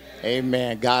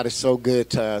 Amen. God is so good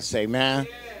to us. Amen.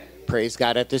 Praise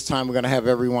God. At this time, we're going to have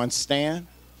everyone stand.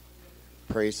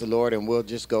 Praise the Lord. And we'll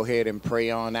just go ahead and pray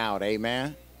on out.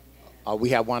 Amen. We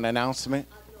have one announcement.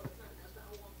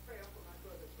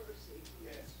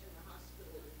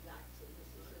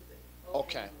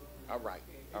 Okay. All right.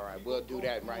 All right. We'll do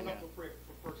that right now.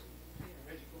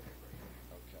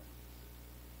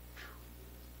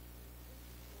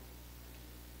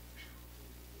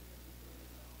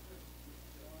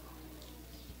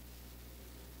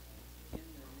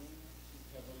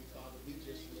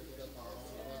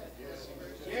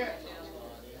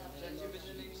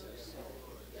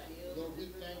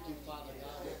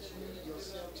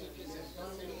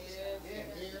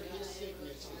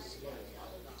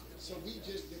 So we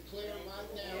just declare right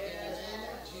now in the name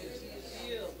of Jesus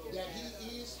that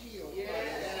he is healed.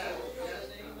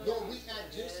 Lord, we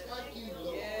act just like you,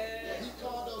 Lord. We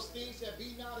call those things that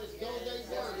be not as though they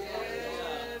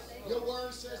were. Your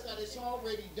word says that it's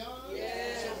already done.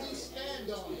 So we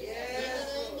stand on it. In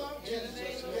the name of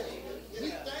Jesus, Lord. We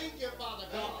thank you, Father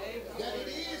God, that it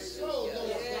is so, Lord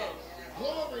God.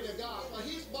 Glory to God. For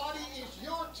his body is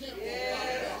your temple,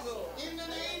 Father God. In the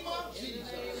name of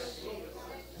Jesus.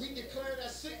 We declare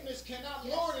that sickness cannot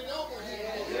lord it over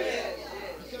him,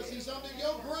 because he's under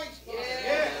your grace, Father.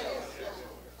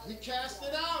 We cast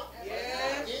it out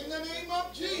in the name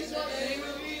of Jesus.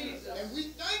 And we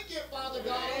thank you, Father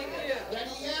God, that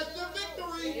he has the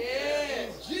victory in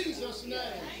Jesus' name.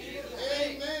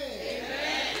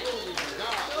 Amen. Glory to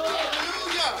God.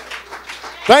 Hallelujah.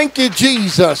 Thank you,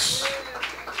 Jesus.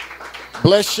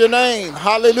 Bless your name.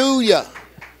 Hallelujah.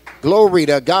 Glory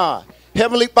to God.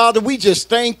 Heavenly Father, we just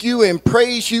thank you and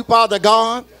praise you, Father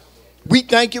God. We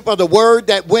thank you for the word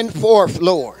that went forth,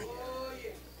 Lord.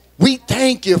 We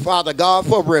thank you, Father God,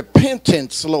 for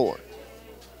repentance, Lord.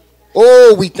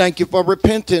 Oh, we thank you for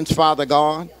repentance, Father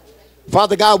God.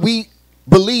 Father God, we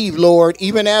believe, Lord,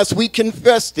 even as we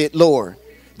confessed it, Lord,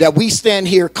 that we stand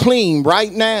here clean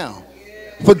right now,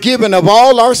 forgiven of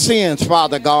all our sins,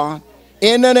 Father God,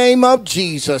 in the name of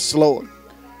Jesus, Lord.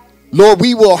 Lord,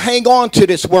 we will hang on to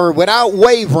this word without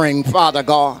wavering, Father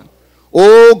God.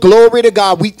 Oh, glory to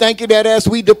God. We thank you that as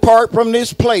we depart from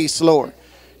this place, Lord,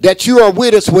 that you are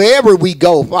with us wherever we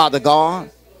go, Father God.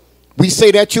 We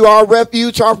say that you are our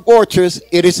refuge, our fortress.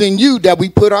 It is in you that we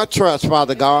put our trust,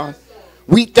 Father God.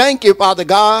 We thank you, Father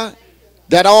God,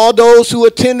 that all those who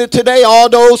attended today, all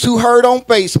those who heard on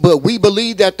Facebook, we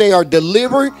believe that they are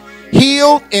delivered,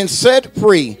 healed, and set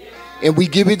free. And we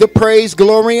give you the praise,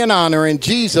 glory, and honor in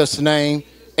Jesus' name.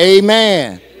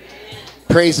 Amen.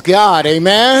 Praise God.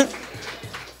 Amen.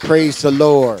 Praise the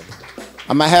Lord.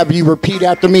 I'm going to have you repeat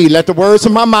after me. Let the words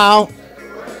of my mouth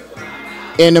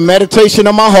and the meditation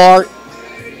of my heart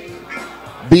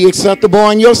be acceptable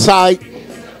in your sight.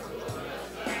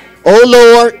 O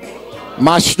Lord,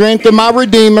 my strength and my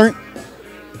redeemer.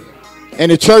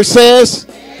 And the church says,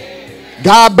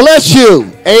 God bless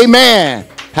you. Amen.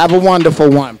 Have a wonderful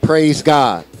one. Praise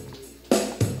God.